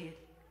actually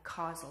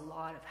cause a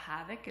lot of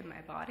havoc in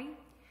my body,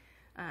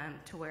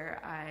 to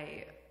where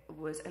I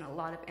was in a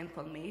lot of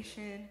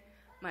inflammation.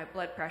 My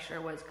blood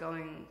pressure was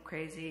going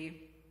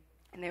crazy,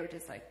 and they were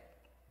just like,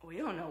 we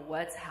don't know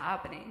what's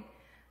happening,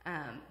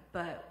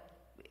 but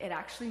it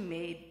actually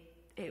made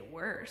it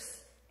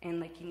worse, and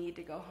like, you need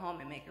to go home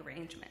and make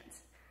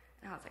arrangements.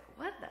 And I was like,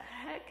 what the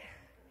heck?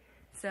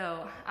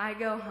 So I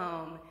go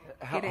home.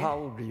 How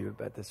old were you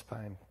at this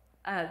time?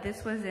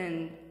 This was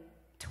in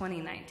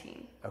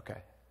 2019. Okay.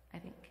 I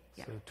think,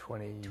 yeah. So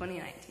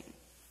 2019.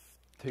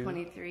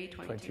 23,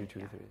 22. 22,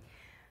 23.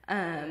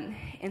 Yeah.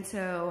 And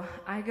so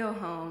I go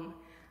home.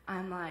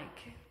 I'm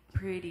like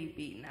pretty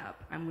beaten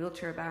up. I'm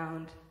wheelchair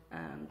bound,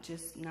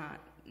 just not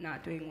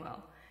doing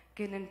well.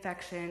 Get an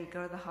infection,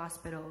 go to the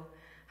hospital,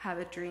 have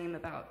a dream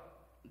about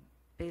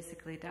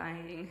basically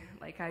dying.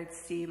 Like, I'd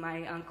see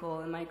my uncle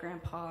and my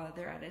grandpa,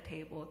 they're at a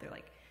table. They're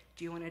like,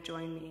 do you want to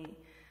join me?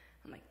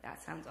 I'm like,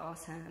 that sounds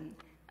awesome.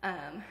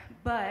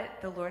 But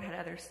the Lord had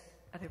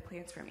other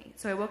plans for me.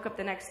 So I woke up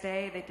the next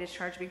day. They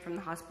discharged me from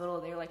the hospital.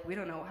 They were like, we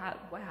don't know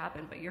what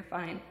happened, but you're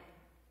fine.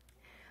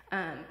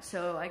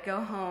 So I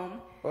go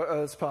home. Well,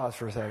 let's pause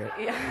for a second.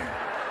 Yeah.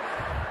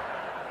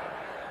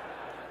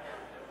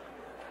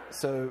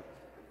 So,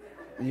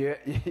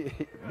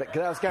 that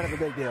was kind of a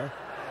big deal.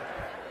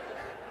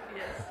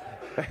 Yes.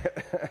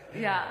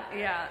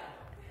 Yeah.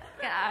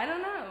 I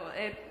don't know.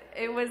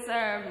 It was,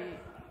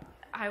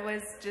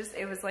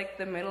 it was like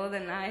the middle of the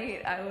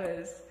night. I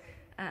was,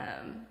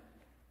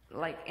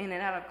 like in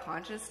and out of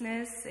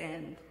consciousness,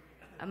 and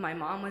my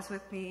mom was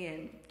with me,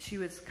 and she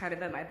was kind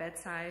of at my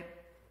bedside.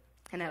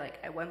 And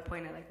at one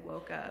point I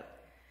woke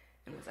up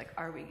and was like,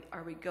 are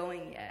we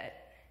going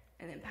yet?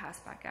 And then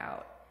passed back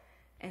out.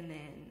 And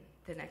then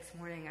the next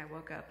morning I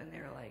woke up and they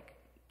were like,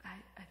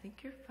 I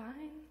think you're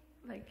fine.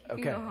 Like,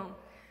 you can go home.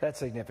 That's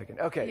significant.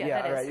 Okay,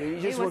 yeah, all right. You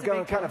just were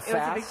going kind of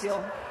fast. It was a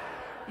big deal.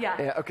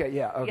 Yeah. Okay,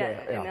 yeah.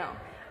 No.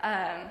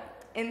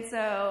 And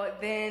so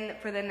then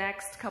for the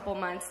next couple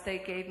months, they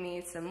gave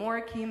me some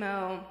more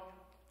chemo,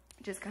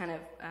 just kind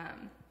of,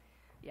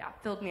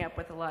 filled me up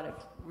with a lot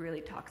of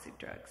really toxic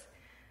drugs.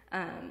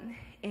 And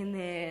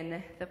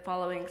then the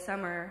following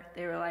summer,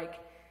 they were like,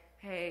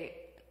 hey,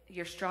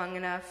 you're strong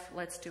enough,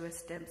 let's do a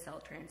stem cell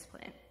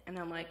transplant. And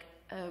I'm like,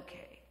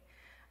 okay.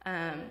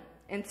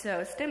 And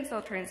so stem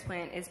cell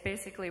transplant is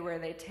basically where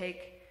they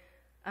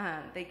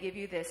give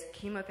you this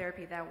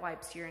chemotherapy that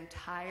wipes your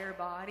entire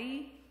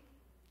body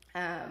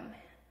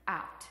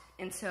out.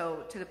 And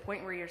so to the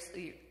point where you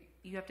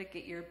have to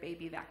get your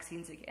baby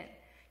vaccines again,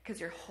 because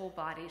your whole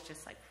body is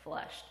just like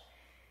flushed.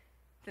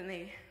 Then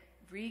they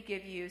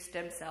re-give you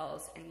stem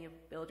cells and you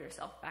build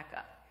yourself back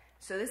up.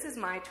 So this is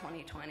my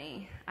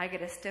 2020. I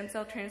get a stem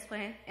cell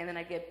transplant, and then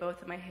I get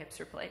both of my hips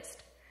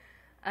replaced.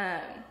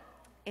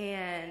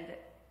 And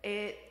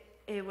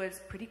it was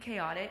pretty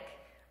chaotic.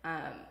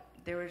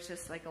 There was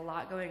just like a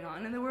lot going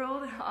on in the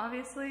world,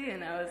 obviously,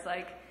 and I was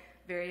like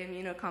very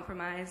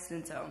immunocompromised,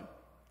 and so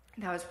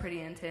that was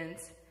pretty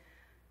intense.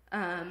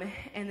 And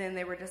then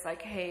they were just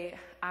like, hey,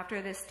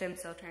 after this stem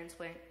cell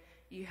transplant,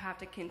 you have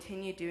to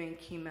continue doing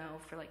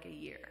chemo for like a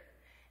year.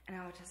 And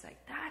I was just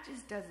like, that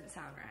just doesn't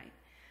sound right.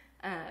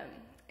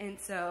 And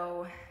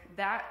so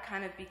that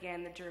kind of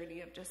began the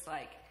journey of just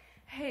like,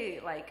 hey,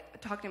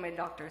 like talking to my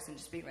doctors and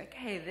just being like,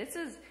 hey,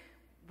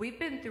 we've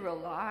been through a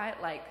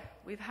lot. Like,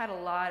 we've had a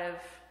lot of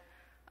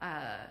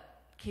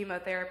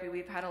chemotherapy.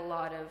 We've had a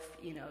lot of,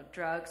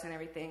 drugs and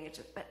everything.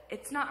 But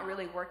it's not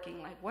really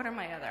working. Like, what are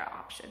my other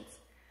options?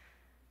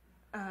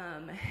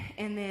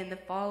 And then the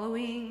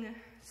following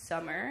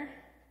summer,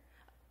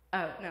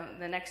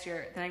 the next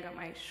year, then I got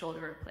my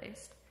shoulder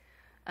replaced.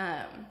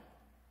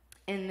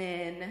 And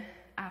then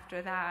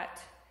after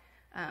that,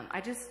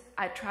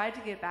 I tried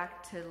to get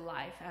back to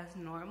life as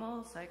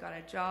normal. So I got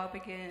a job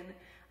again.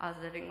 I was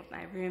living with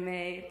my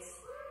roommates.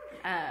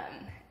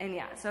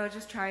 So I was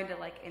just trying to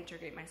like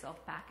integrate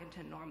myself back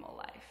into normal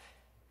life.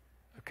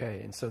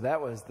 Okay. And so that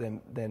was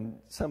then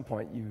some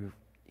point you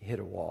hit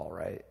a wall,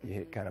 right? You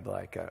hit kind of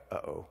like a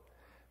uh-oh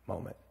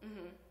moment.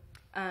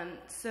 Mm-hmm.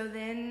 So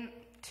then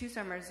 2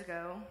 summers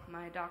ago,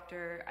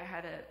 I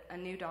had a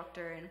new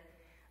doctor, and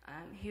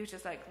he was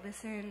just like,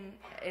 listen,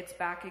 it's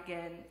back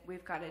again.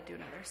 We've got to do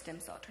another stem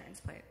cell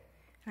transplant.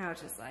 And I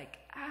was just like,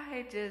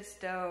 I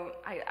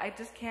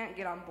just can't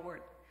get on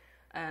board.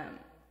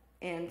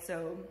 And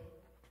so,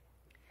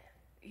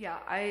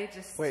 I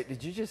just... Wait,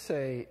 did you just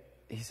say,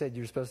 he said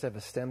you were supposed to have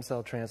a stem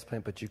cell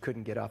transplant, but you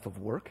couldn't get off of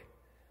work?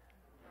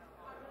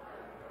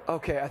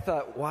 Okay, I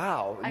thought,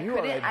 wow, you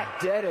are a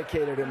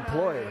dedicated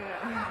employee.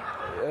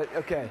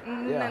 Okay,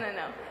 yeah.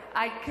 No.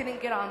 I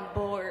couldn't get on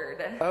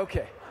board.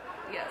 Okay.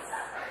 Yes.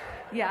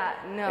 Yeah,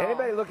 no.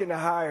 Anybody looking to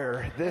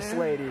hire this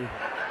lady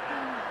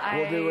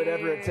will do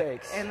whatever it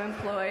takes. I am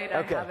employed.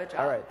 Okay. I have a job.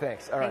 All right,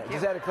 thanks. All right,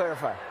 just had to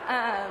clarify.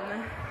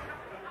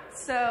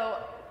 So,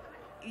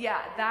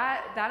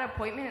 that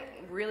appointment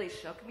really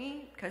shook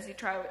me, because he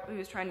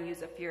was trying to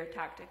use a fear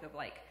tactic of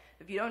like,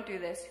 if you don't do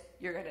this,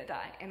 you're going to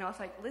die. And I was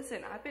like,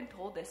 listen, I've been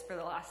told this for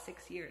the last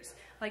 6 years.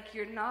 Like,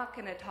 you're not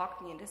going to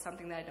talk me into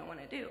something that I don't want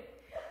to do.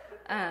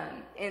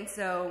 And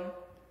so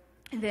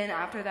then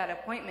after that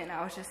appointment,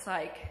 I was just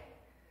like,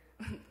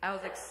 I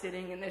was like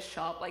sitting in this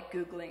shop, like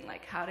Googling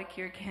like how to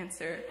cure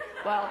cancer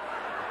while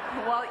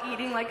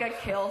eating like a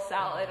kale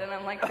salad. And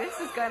I'm like, this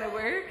is gonna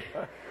work.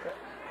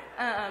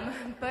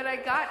 But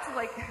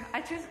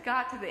I just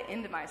got to the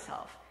end of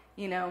myself,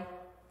 you know,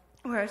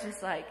 where I was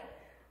just like,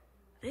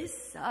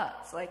 this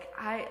sucks.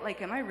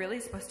 Am I really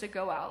supposed to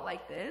go out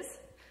like this?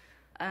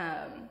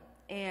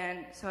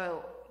 And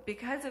so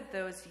because of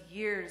those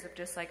years of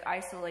just like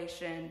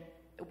isolation,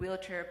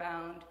 wheelchair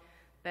bound,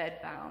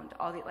 bed bound,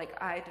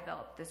 I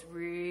developed this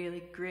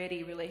really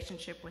gritty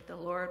relationship with the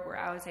Lord where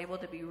I was able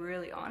to be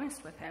really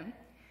honest with him.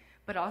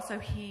 But also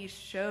he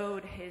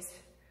showed his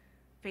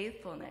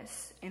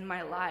faithfulness in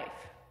my life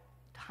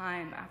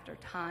time after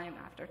time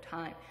after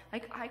time.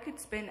 Like I could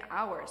spend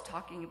hours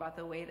talking about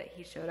the way that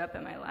he showed up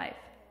in my life.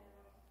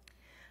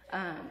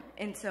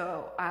 And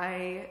so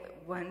I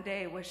one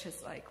day was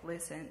just like,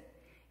 listen,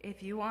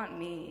 if you want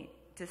me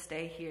to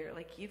stay here,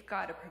 like you've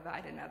got to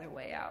provide another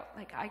way out.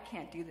 Like I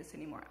can't do this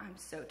anymore. I'm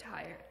so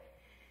tired.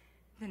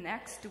 The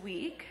next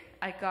week,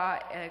 I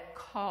got a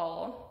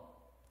call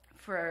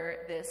for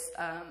this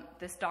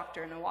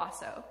doctor in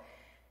Owasso.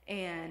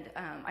 And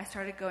I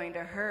started going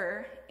to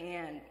her,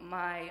 and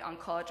my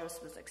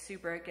oncologist was like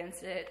super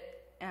against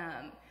it.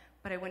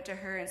 But I went to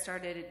her and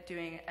started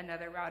doing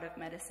another route of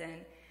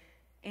medicine.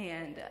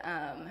 And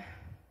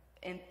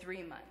in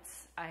 3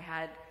 months, I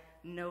had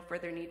no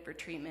further need for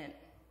treatment.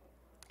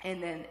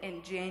 And then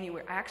in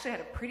January, I actually had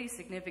a pretty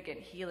significant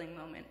healing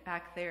moment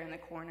back there in the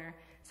corner.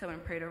 Someone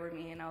prayed over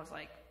me, and I was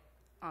like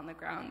on the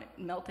ground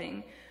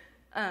melting.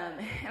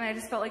 And I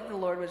just felt like the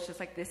Lord was just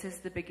like, this is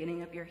the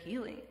beginning of your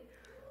healing.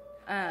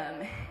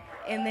 And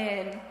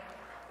then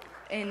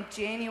in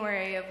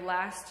January of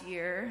last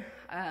year,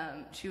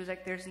 she was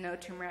like, there's no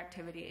tumor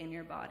activity in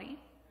your body.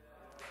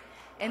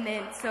 And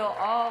then so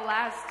all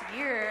last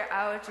year,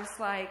 I was just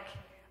like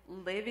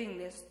living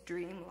this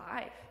dream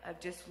life of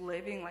just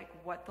living like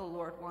what the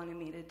Lord wanted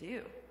me to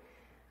do.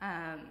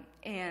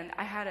 And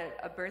I had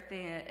a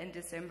birthday in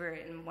December,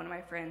 and one of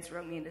my friends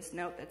wrote me this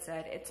note that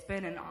said, it's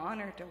been an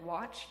honor to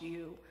watch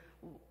you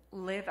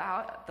live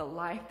out the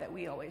life that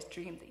we always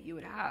dreamed that you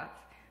would have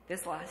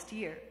this last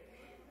year.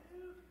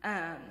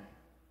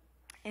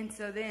 And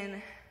so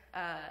then,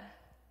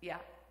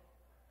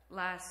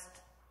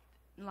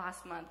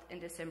 last month in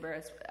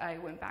December, I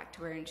went back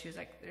to her, and she was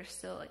like,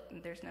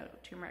 there's no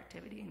tumor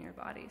activity in your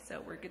body,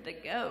 so we're good to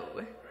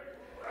go.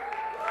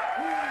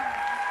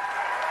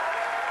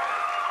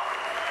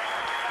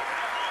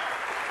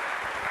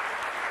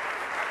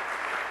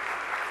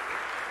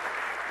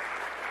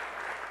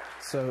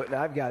 So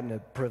I've gotten a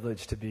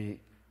privilege to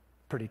be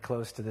pretty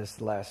close to this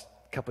the last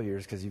couple of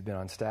years because you've been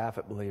on staff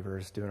at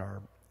Believers doing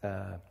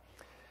our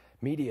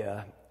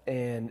media.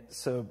 And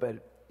so,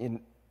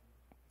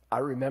 I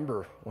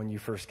remember when you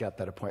first got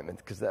that appointment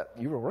because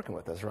you were working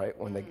with us, right?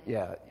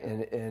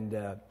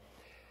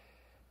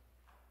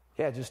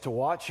 Just to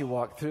watch you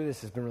walk through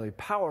this has been really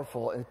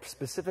powerful. And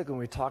specifically when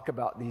we talk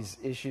about these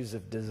issues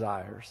of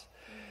desires,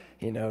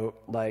 you know,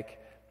 like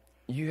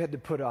you had to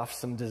put off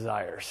some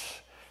desires.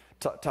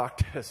 Talk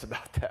to us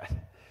about that.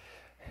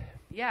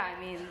 Yeah, I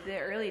mean, the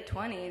early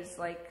 20s,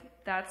 like,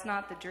 that's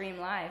not the dream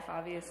life,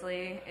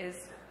 obviously,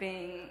 is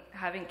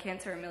having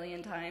cancer a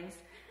million times.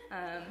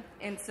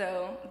 And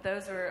so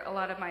those were, a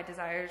lot of my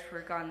desires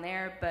were gone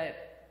there,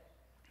 but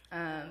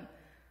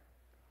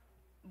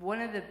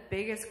one of the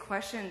biggest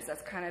questions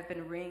that's kind of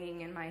been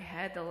ringing in my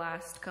head the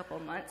last couple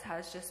months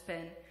has just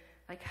been,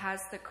 like,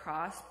 has the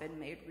cross been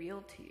made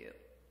real to you?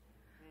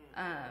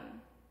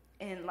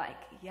 And like,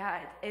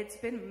 yeah, it's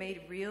been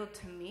made real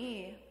to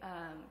me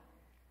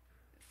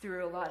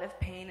through a lot of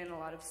pain and a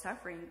lot of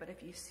suffering. But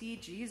if you see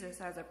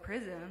Jesus as a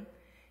prism,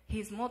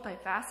 he's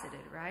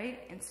multifaceted,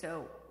 right? And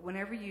so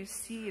whenever you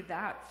see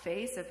that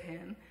face of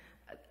him,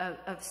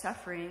 of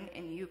suffering,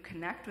 and you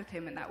connect with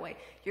him in that way,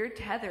 you're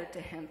tethered to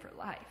him for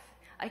life.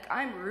 Like,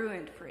 I'm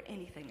ruined for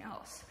anything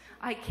else.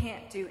 I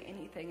can't do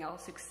anything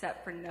else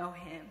except for know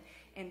him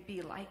and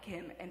be like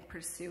him and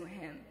pursue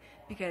him,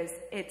 because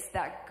it's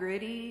that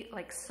gritty,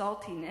 like,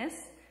 saltiness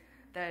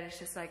that it's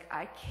just like,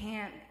 I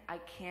can't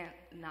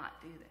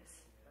not do this.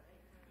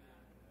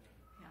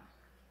 Yeah.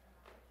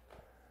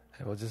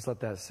 Hey, well, just let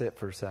that sit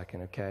for a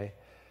second, okay?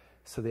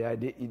 So the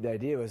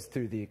idea was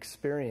through the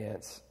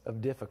experience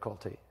of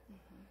difficulty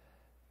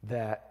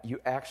that you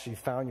actually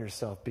found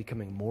yourself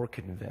becoming more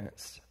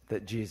convinced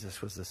that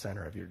Jesus was the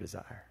center of your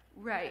desire.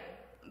 Right.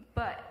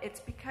 But it's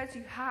because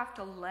you have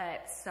to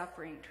let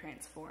suffering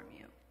transform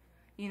you.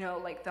 You know,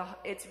 like,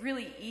 it's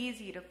really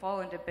easy to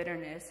fall into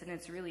bitterness, and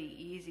it's really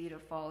easy to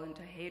fall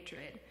into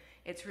hatred.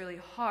 It's really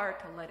hard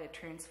to let it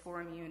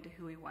transform you into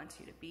who he wants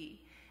you to be.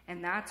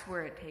 And that's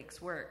where it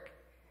takes work.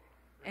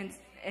 And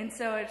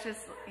so it's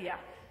just, yeah.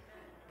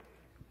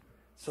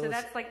 So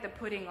that's like the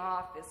putting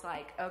off. It's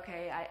like,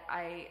 okay,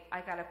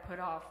 I got to put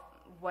off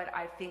what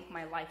I think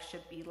my life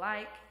should be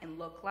like and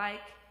look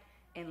like,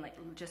 and like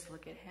just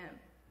look at him.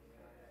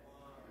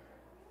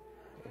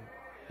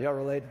 Y'all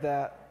relate to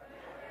that?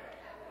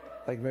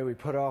 Like maybe we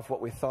put off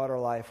what we thought our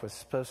life was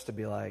supposed to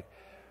be like,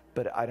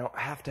 but I don't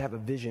have to have a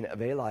vision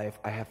of a life.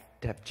 I have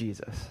to have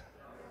Jesus.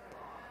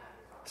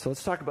 So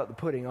let's talk about the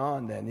putting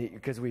on then,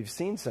 because we've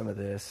seen some of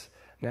this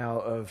now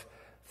of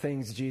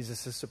things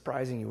Jesus is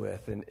surprising you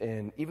with,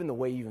 and even the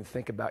way you even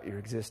think about your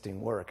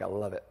existing work. I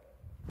love it.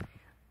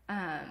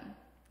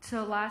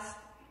 So last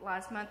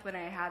month when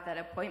I had that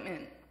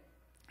appointment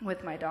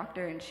with my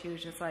doctor, and she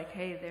was just like,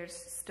 hey, there's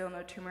still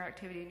no tumor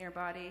activity in your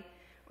body,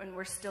 and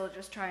we're still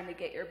just trying to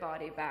get your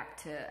body back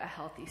to a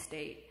healthy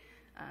state,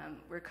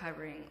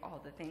 recovering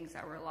all the things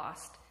that were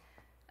lost.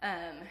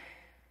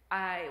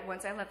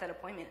 Once I left that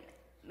appointment,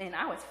 man,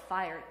 I was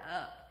fired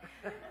up,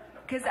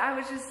 because I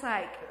was just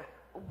like,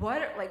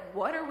 what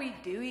are we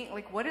doing?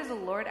 Like, what is the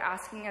Lord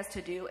asking us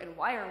to do, and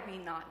why are we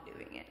not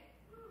doing it?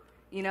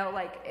 You know,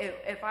 like,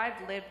 if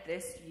I've lived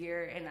this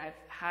year and I've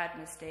had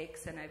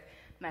mistakes and I've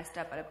messed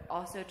up, but I've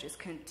also just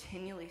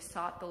continually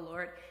sought the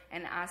Lord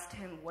and asked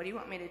him, what do you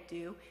want me to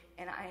do?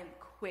 And I am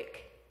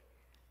quick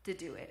to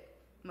do it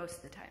most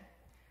of the time.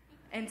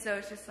 And so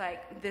it's just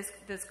like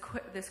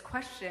this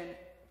question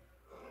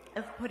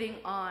of putting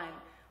on,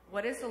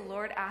 what is the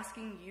Lord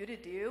asking you to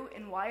do,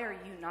 and why are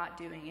you not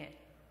doing it?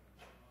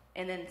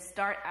 And then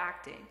start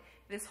acting.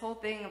 This whole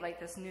thing of like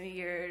this new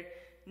year,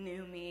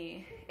 new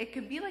me, it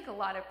can be like a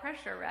lot of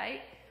pressure,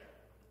 right?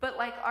 But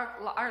like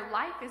our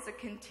life is a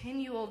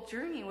continual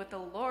journey with the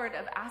Lord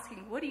of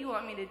asking, what do you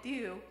want me to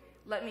do?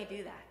 Let me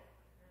do that.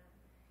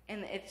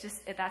 And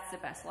that's the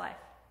best life.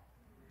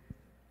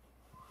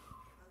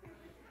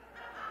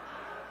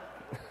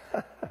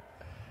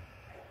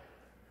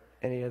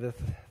 Any other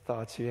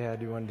thoughts you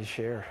had you wanted to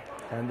share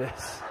on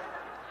this?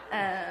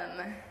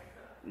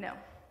 No.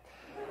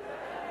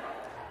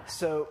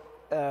 So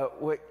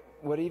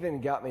what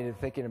even got me to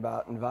thinking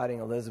about inviting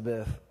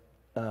Elizabeth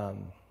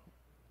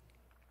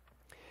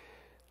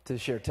to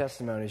share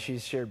testimony,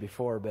 she's shared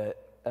before,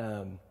 but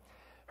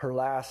her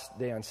last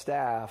day on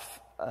staff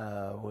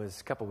was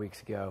a couple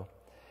weeks ago.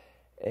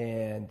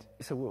 And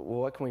so, well,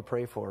 what can we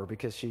pray for her?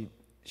 Because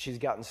she's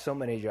gotten so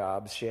many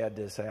jobs, she had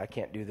to say, I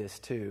can't do this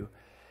too.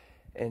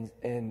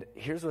 And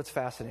here's what's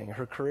fascinating.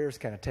 Her career's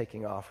kind of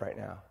taking off right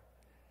now.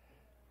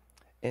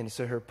 And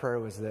so her prayer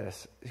was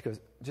this. She goes,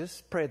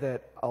 just pray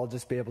that I'll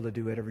just be able to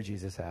do whatever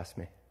Jesus asked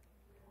me.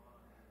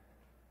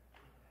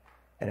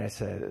 And I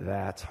said,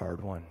 that's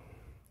hard one.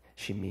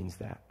 She means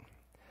that.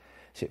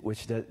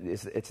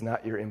 It's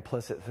not your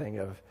implicit thing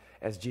of,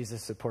 as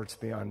Jesus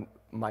supports me on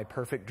my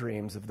perfect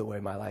dreams of the way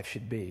my life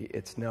should be.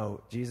 It's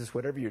no, Jesus,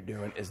 whatever you're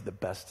doing is the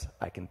best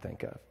I can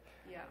think of.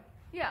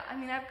 Yeah, I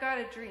mean, I've got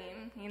a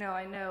dream. You know,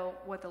 I know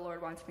what the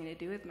Lord wants me to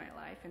do with my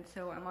life, and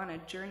so I'm on a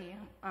journey.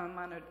 I'm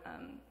on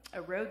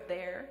a road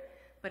there,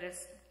 but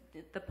it's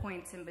the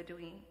points in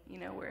between, you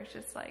know, where it's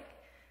just like,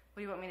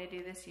 what do you want me to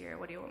do this year?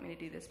 What do you want me to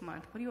do this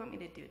month? What do you want me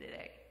to do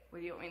today? What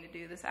do you want me to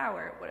do this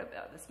hour? What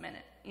about this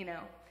minute? You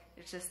know,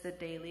 it's just the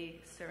daily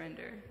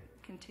surrender,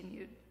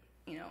 continued,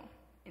 you know,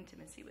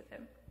 intimacy with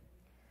him.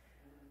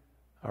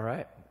 All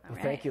right. Well,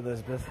 thank you,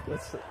 Elizabeth.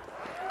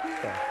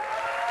 Yeah.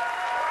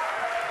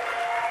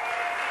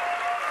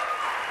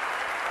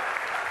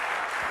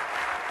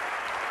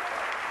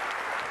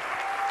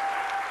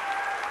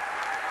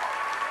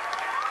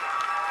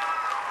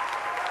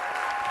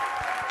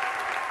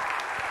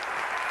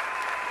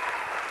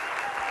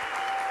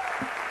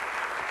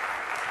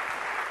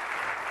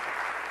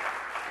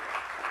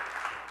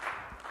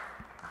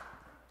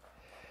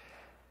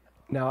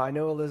 Now, I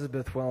know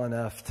Elizabeth well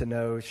enough to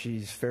know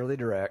she's fairly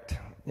direct,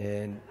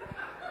 and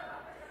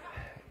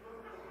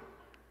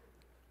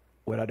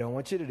what I don't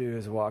want you to do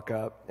is walk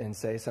up and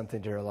say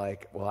something to her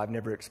like, well, I've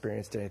never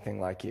experienced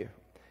anything like you,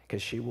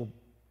 because she will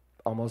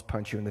almost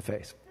punch you in the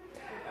face,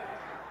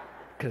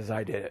 because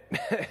I did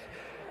it.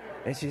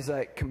 And she's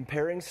like,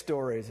 comparing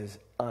stories is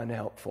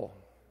unhelpful.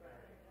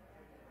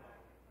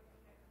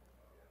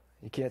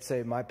 You can't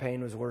say my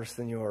pain was worse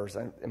than yours.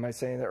 Am I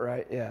saying that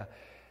right? Yeah.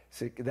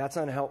 So that's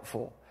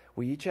unhelpful.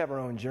 We each have our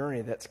own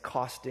journey that's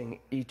costing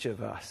each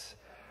of us.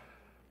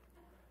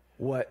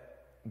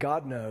 What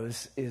God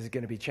knows is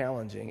going to be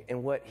challenging,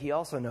 and what he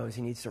also knows,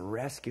 he needs to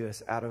rescue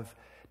us out of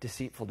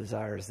deceitful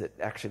desires that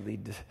actually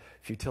lead to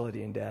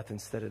futility and death,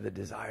 instead of the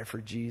desire for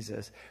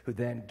Jesus, who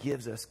then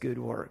gives us good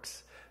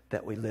works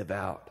that we live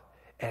out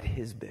at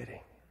his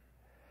bidding.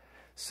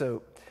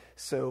 So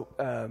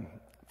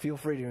feel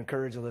free to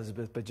encourage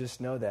Elizabeth, but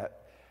just know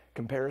that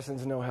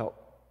comparison's no help.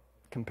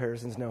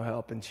 Comparison's no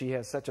help. And she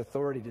has such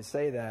authority to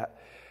say that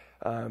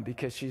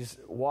because she's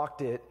walked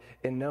it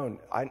and known.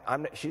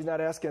 She's not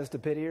asking us to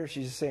pity her.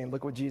 She's just saying,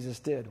 look what Jesus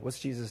did. What's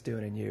Jesus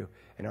doing in you?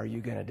 And are you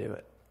going to do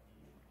it?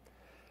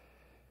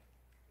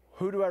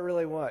 Who do I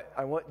really want?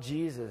 I want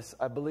Jesus.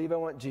 I believe I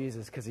want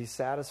Jesus because he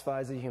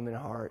satisfies the human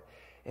heart.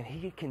 And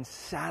he can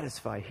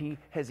satisfy. He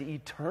has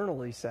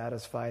eternally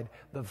satisfied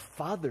the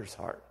Father's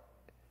heart.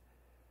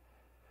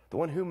 The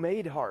one who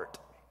made heart.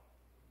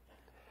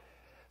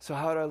 So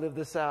how do I live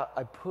this out?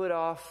 I put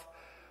off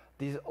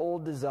these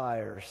old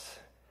desires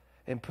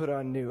and put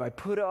on new. I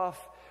put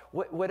off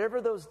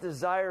whatever those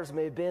desires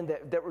may have been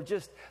that were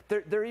just,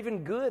 they're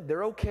even good.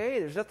 They're okay.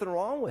 There's nothing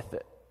wrong with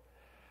it.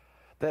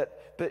 But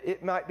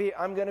it might be,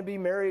 I'm going to be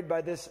married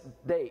by this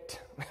date.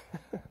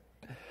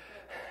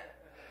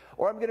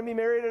 Or I'm going to be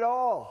married at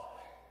all.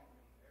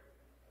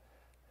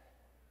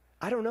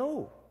 I don't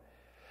know.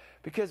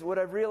 Because what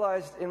I've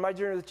realized in my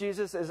journey with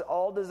Jesus is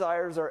all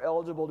desires are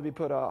eligible to be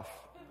put off.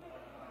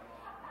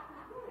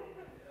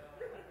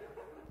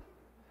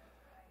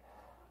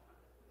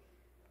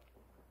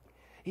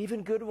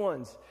 Even good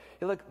ones.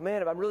 You're like,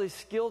 man, I'm really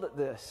skilled at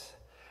this.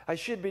 I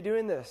should be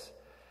doing this.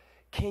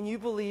 Can you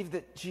believe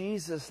that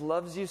Jesus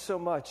loves you so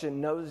much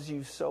and knows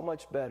you so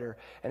much better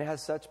and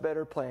has such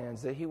better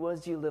plans that he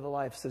wants you to live a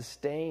life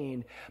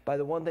sustained by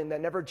the one thing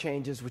that never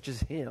changes, which is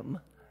him,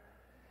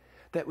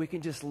 that we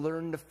can just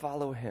learn to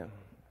follow him?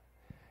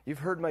 You've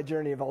heard my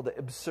journey of all the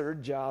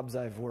absurd jobs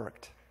I've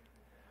worked.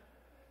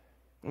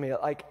 I mean,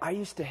 like, I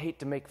used to hate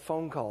to make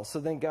phone calls. So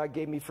then God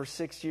gave me for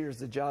 6 years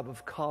the job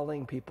of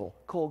calling people,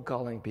 cold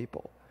calling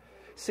people.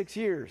 6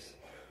 years.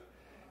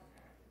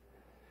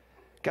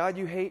 God,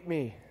 you hate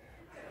me.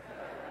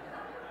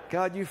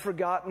 God, you've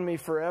forgotten me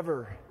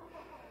forever.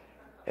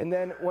 And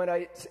then when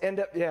I end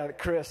up,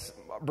 Chris,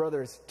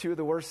 brothers, 2 of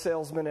the worst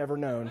salesmen ever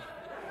known.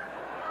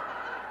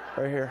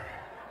 Right here.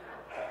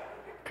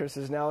 Chris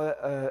is now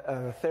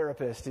a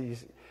therapist.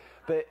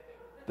 But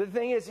the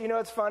thing is,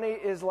 what's funny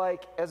is,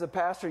 like, as a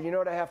pastor, you know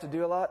what I have to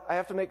do a lot? I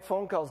have to make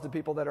phone calls to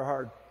people that are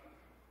hard.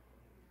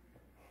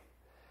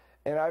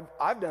 And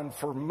I've done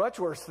for much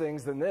worse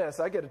things than this.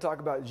 I get to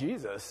talk about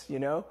Jesus,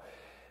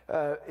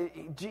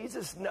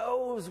 Jesus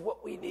knows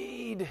what we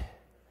need.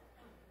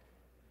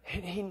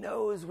 And he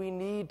knows we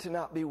need to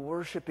not be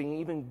worshiping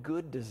even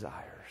good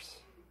desires,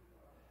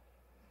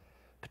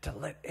 but to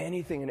let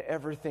anything and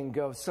everything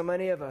go. So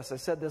many of us, I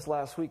said this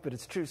last week, but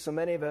it's true, so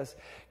many of us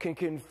can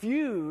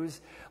confuse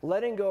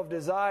letting go of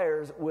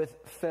desires with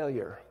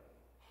failure.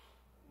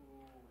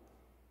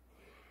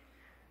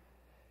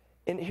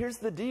 And here's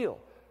the deal.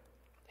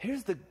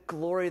 Here's the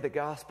glory of the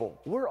gospel.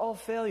 We're all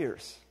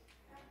failures.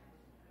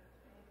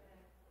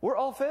 We're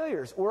all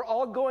failures. We're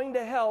all going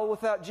to hell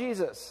without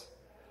Jesus.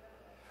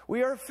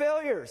 We are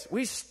failures.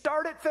 We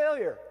start at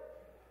failure.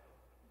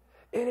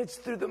 And it's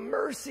through the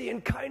mercy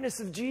and kindness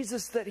of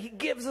Jesus that he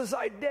gives us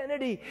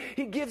identity.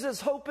 He gives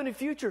us hope in the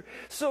future.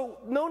 So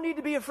no need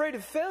to be afraid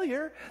of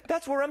failure.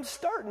 That's where I'm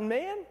starting,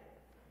 man.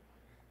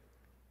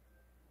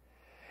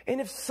 And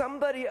if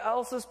somebody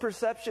else's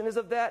perception is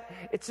of that,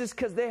 it's just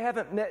because they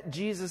haven't met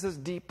Jesus as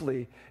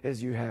deeply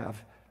as you have.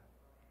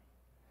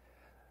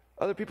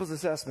 Other people's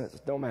assessments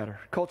don't matter.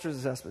 Culture's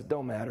assessments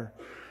don't matter.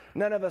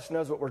 None of us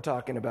knows what we're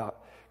talking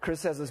about.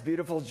 Chris has this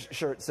beautiful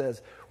shirt that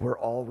says, "We're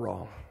all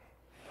wrong."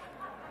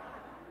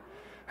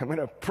 I'm going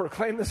to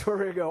proclaim this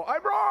wherever we go.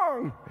 I'm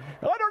wrong.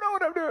 I don't know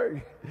what I'm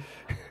doing.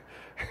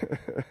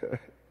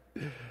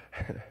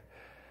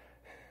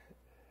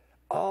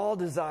 All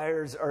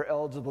desires are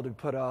eligible to be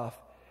put off.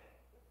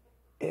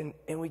 And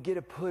we get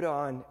to put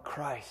on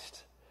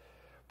Christ.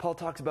 Paul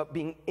talks about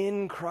being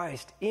in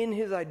Christ, in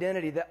his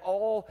identity, that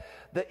all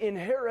the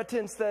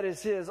inheritance that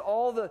is his,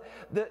 all the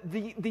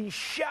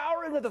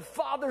showering of the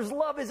Father's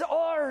love is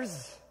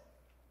ours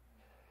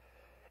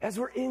as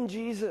we're in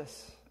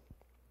Jesus.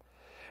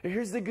 And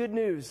here's the good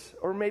news,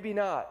 or maybe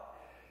not.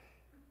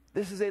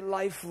 This is a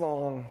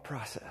lifelong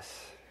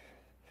process.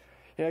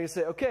 You can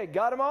say, okay,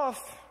 got him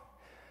off.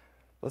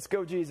 Let's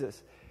go,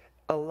 Jesus.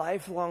 A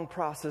lifelong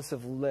process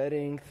of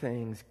letting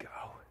things go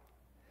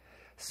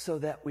so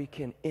that we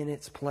can, in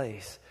its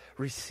place,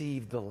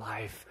 receive the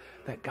life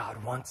that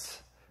God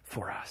wants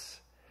for us.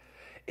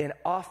 And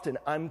often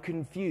I'm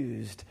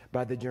confused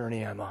by the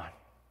journey I'm on.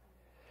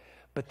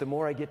 But the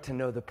more I get to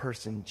know the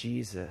person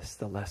Jesus,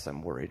 the less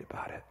I'm worried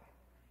about it.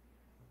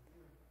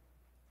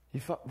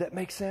 That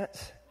makes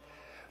sense?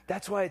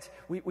 That's why it's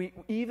we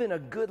even a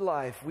good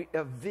life,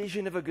 a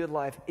vision of a good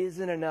life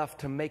isn't enough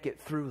to make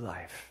it through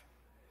life.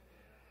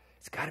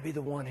 It's got to be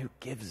the one who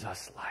gives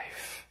us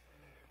life.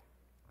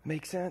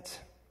 Make sense?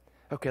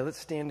 Okay, let's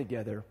stand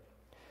together.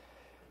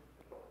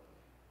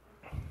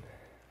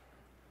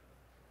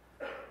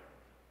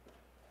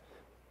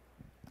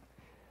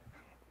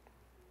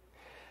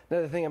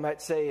 Another thing I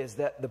might say is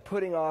that the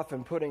putting off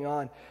and putting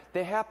on,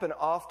 they happen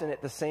often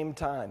at the same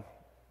time.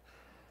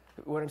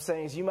 What I'm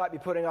saying is you might be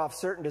putting off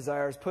certain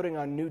desires, putting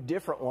on new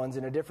different ones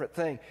in a different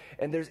thing.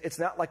 And it's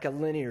not like a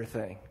linear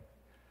thing.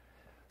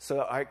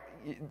 So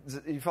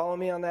you follow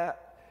me on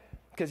that?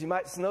 Because you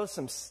might know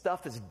some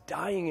stuff is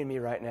dying in me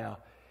right now.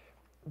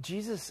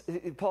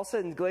 Paul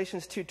said in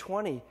Galatians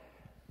 2:20,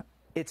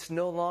 it's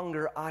no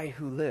longer I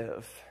who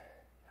live.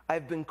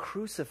 I've been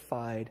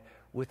crucified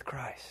with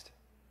Christ.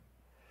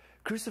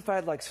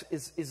 Crucified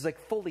is like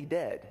fully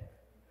dead.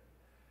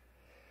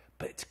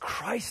 But it's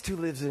Christ who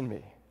lives in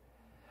me.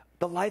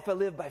 The life I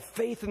live by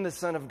faith in the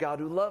Son of God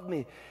who loved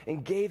me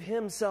and gave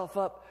himself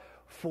up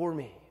for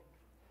me.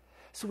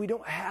 So we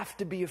don't have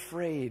to be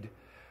afraid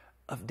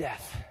of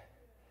death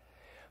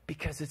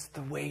because it's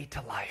the way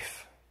to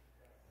life.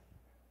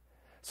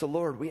 So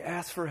Lord, we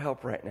ask for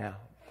help right now.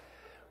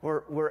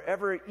 or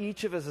wherever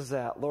each of us is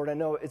at, Lord, I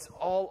know it's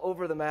all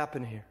over the map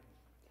in here.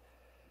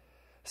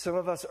 Some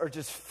of us are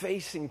just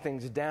facing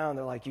things down.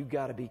 They're like, you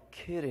got to be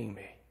kidding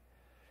me.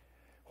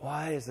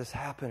 Why is this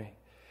happening?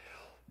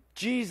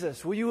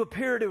 Jesus, will you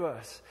appear to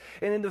us?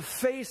 And in the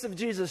face of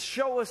Jesus,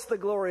 show us the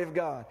glory of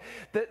God.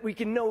 That we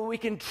can know we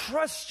can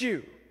trust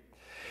you.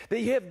 That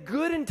you have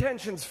good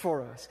intentions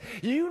for us.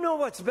 You know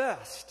what's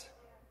best.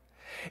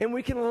 And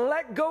we can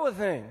let go of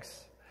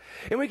things.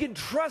 And we can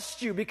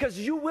trust you because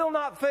you will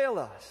not fail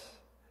us.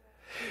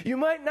 You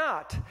might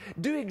not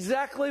do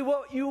exactly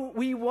what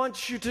we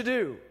want you to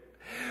do.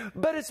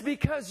 But it's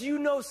because you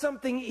know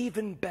something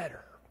even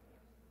better.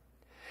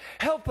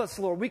 Help us,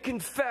 Lord. We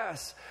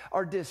confess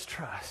our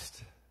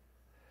distrust.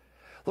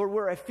 Lord,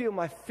 where I feel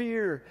my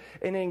fear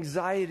and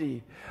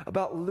anxiety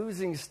about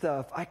losing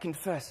stuff, I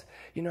confess,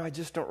 I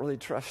just don't really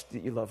trust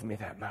that you love me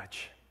that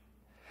much.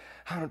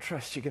 I don't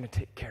trust you're going to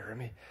take care of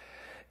me.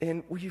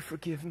 And will you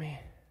forgive me?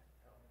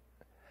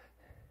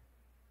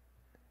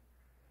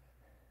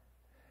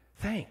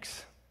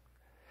 Thanks.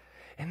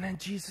 And then,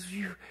 Jesus,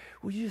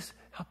 will you just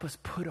help us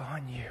put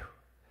on you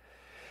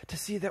to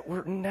see that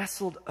we're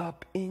nestled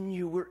up in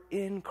you. We're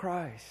in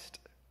Christ.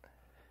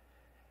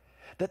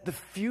 That the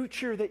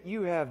future that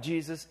you have,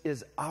 Jesus,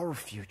 is our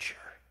future.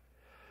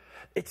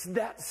 It's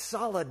that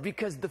solid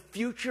because the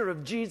future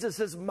of Jesus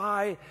is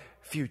my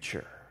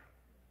future,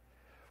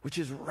 which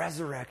is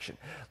resurrection,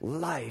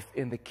 life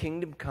in the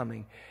kingdom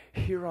coming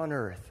here on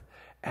earth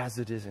as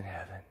it is in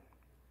heaven.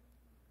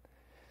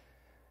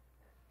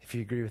 If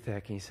you agree with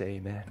that, can you say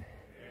amen?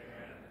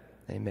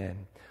 Amen.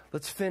 Amen.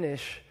 Let's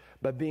finish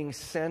by being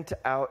sent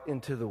out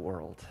into the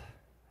world.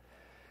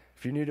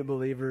 If you're new to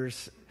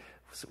believers,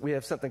 we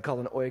have something called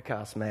an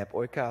oikos map.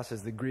 Oikos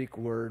is the Greek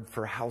word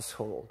for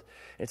household.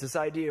 It's this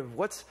idea of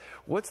what's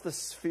the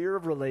sphere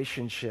of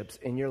relationships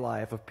in your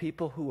life of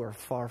people who are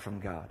far from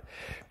God.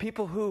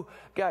 People who,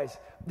 guys,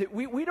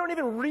 we don't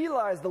even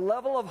realize the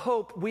level of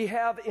hope we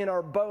have in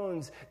our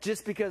bones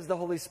just because the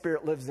Holy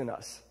Spirit lives in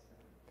us.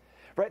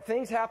 Right?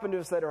 Things happen to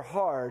us that are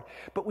hard,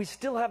 but we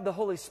still have the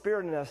Holy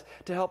Spirit in us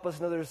to help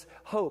us know there's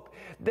hope.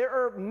 There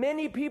are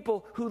many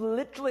people who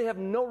literally have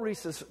no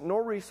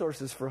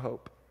resources for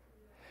hope.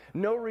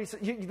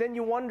 Then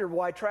you wonder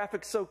why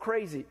traffic's so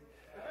crazy.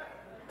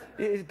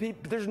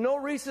 There's no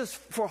resource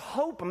for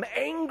hope. I'm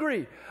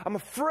angry. I'm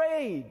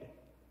afraid.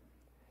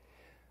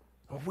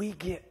 We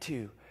get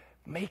to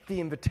make the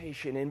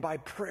invitation and by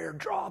prayer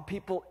draw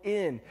people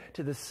in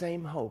to the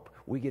same hope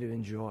we get to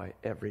enjoy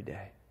every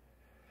day.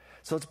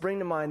 So let's bring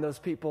to mind those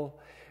people,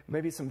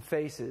 maybe some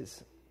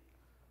faces.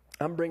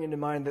 I'm bringing to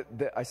mind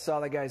that I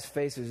saw the guy's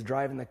face who was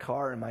driving the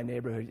car in my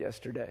neighborhood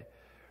yesterday.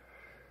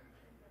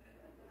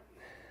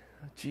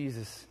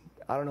 Jesus,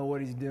 I don't know what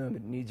he's doing,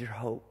 but he needs your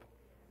hope.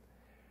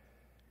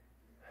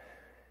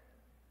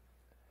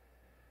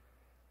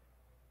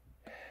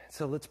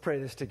 So let's pray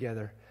this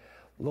together.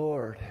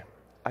 Lord,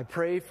 I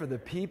pray for the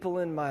people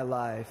in my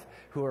life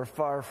who are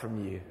far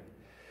from you.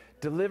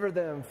 Deliver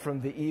them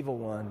from the evil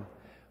one.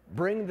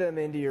 Bring them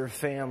into your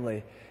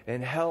family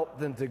and help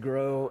them to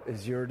grow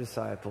as your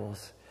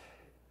disciples.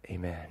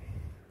 Amen.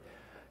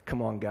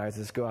 Come on, guys,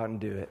 let's go out and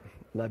do it.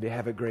 Love you.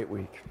 Have a great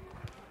week.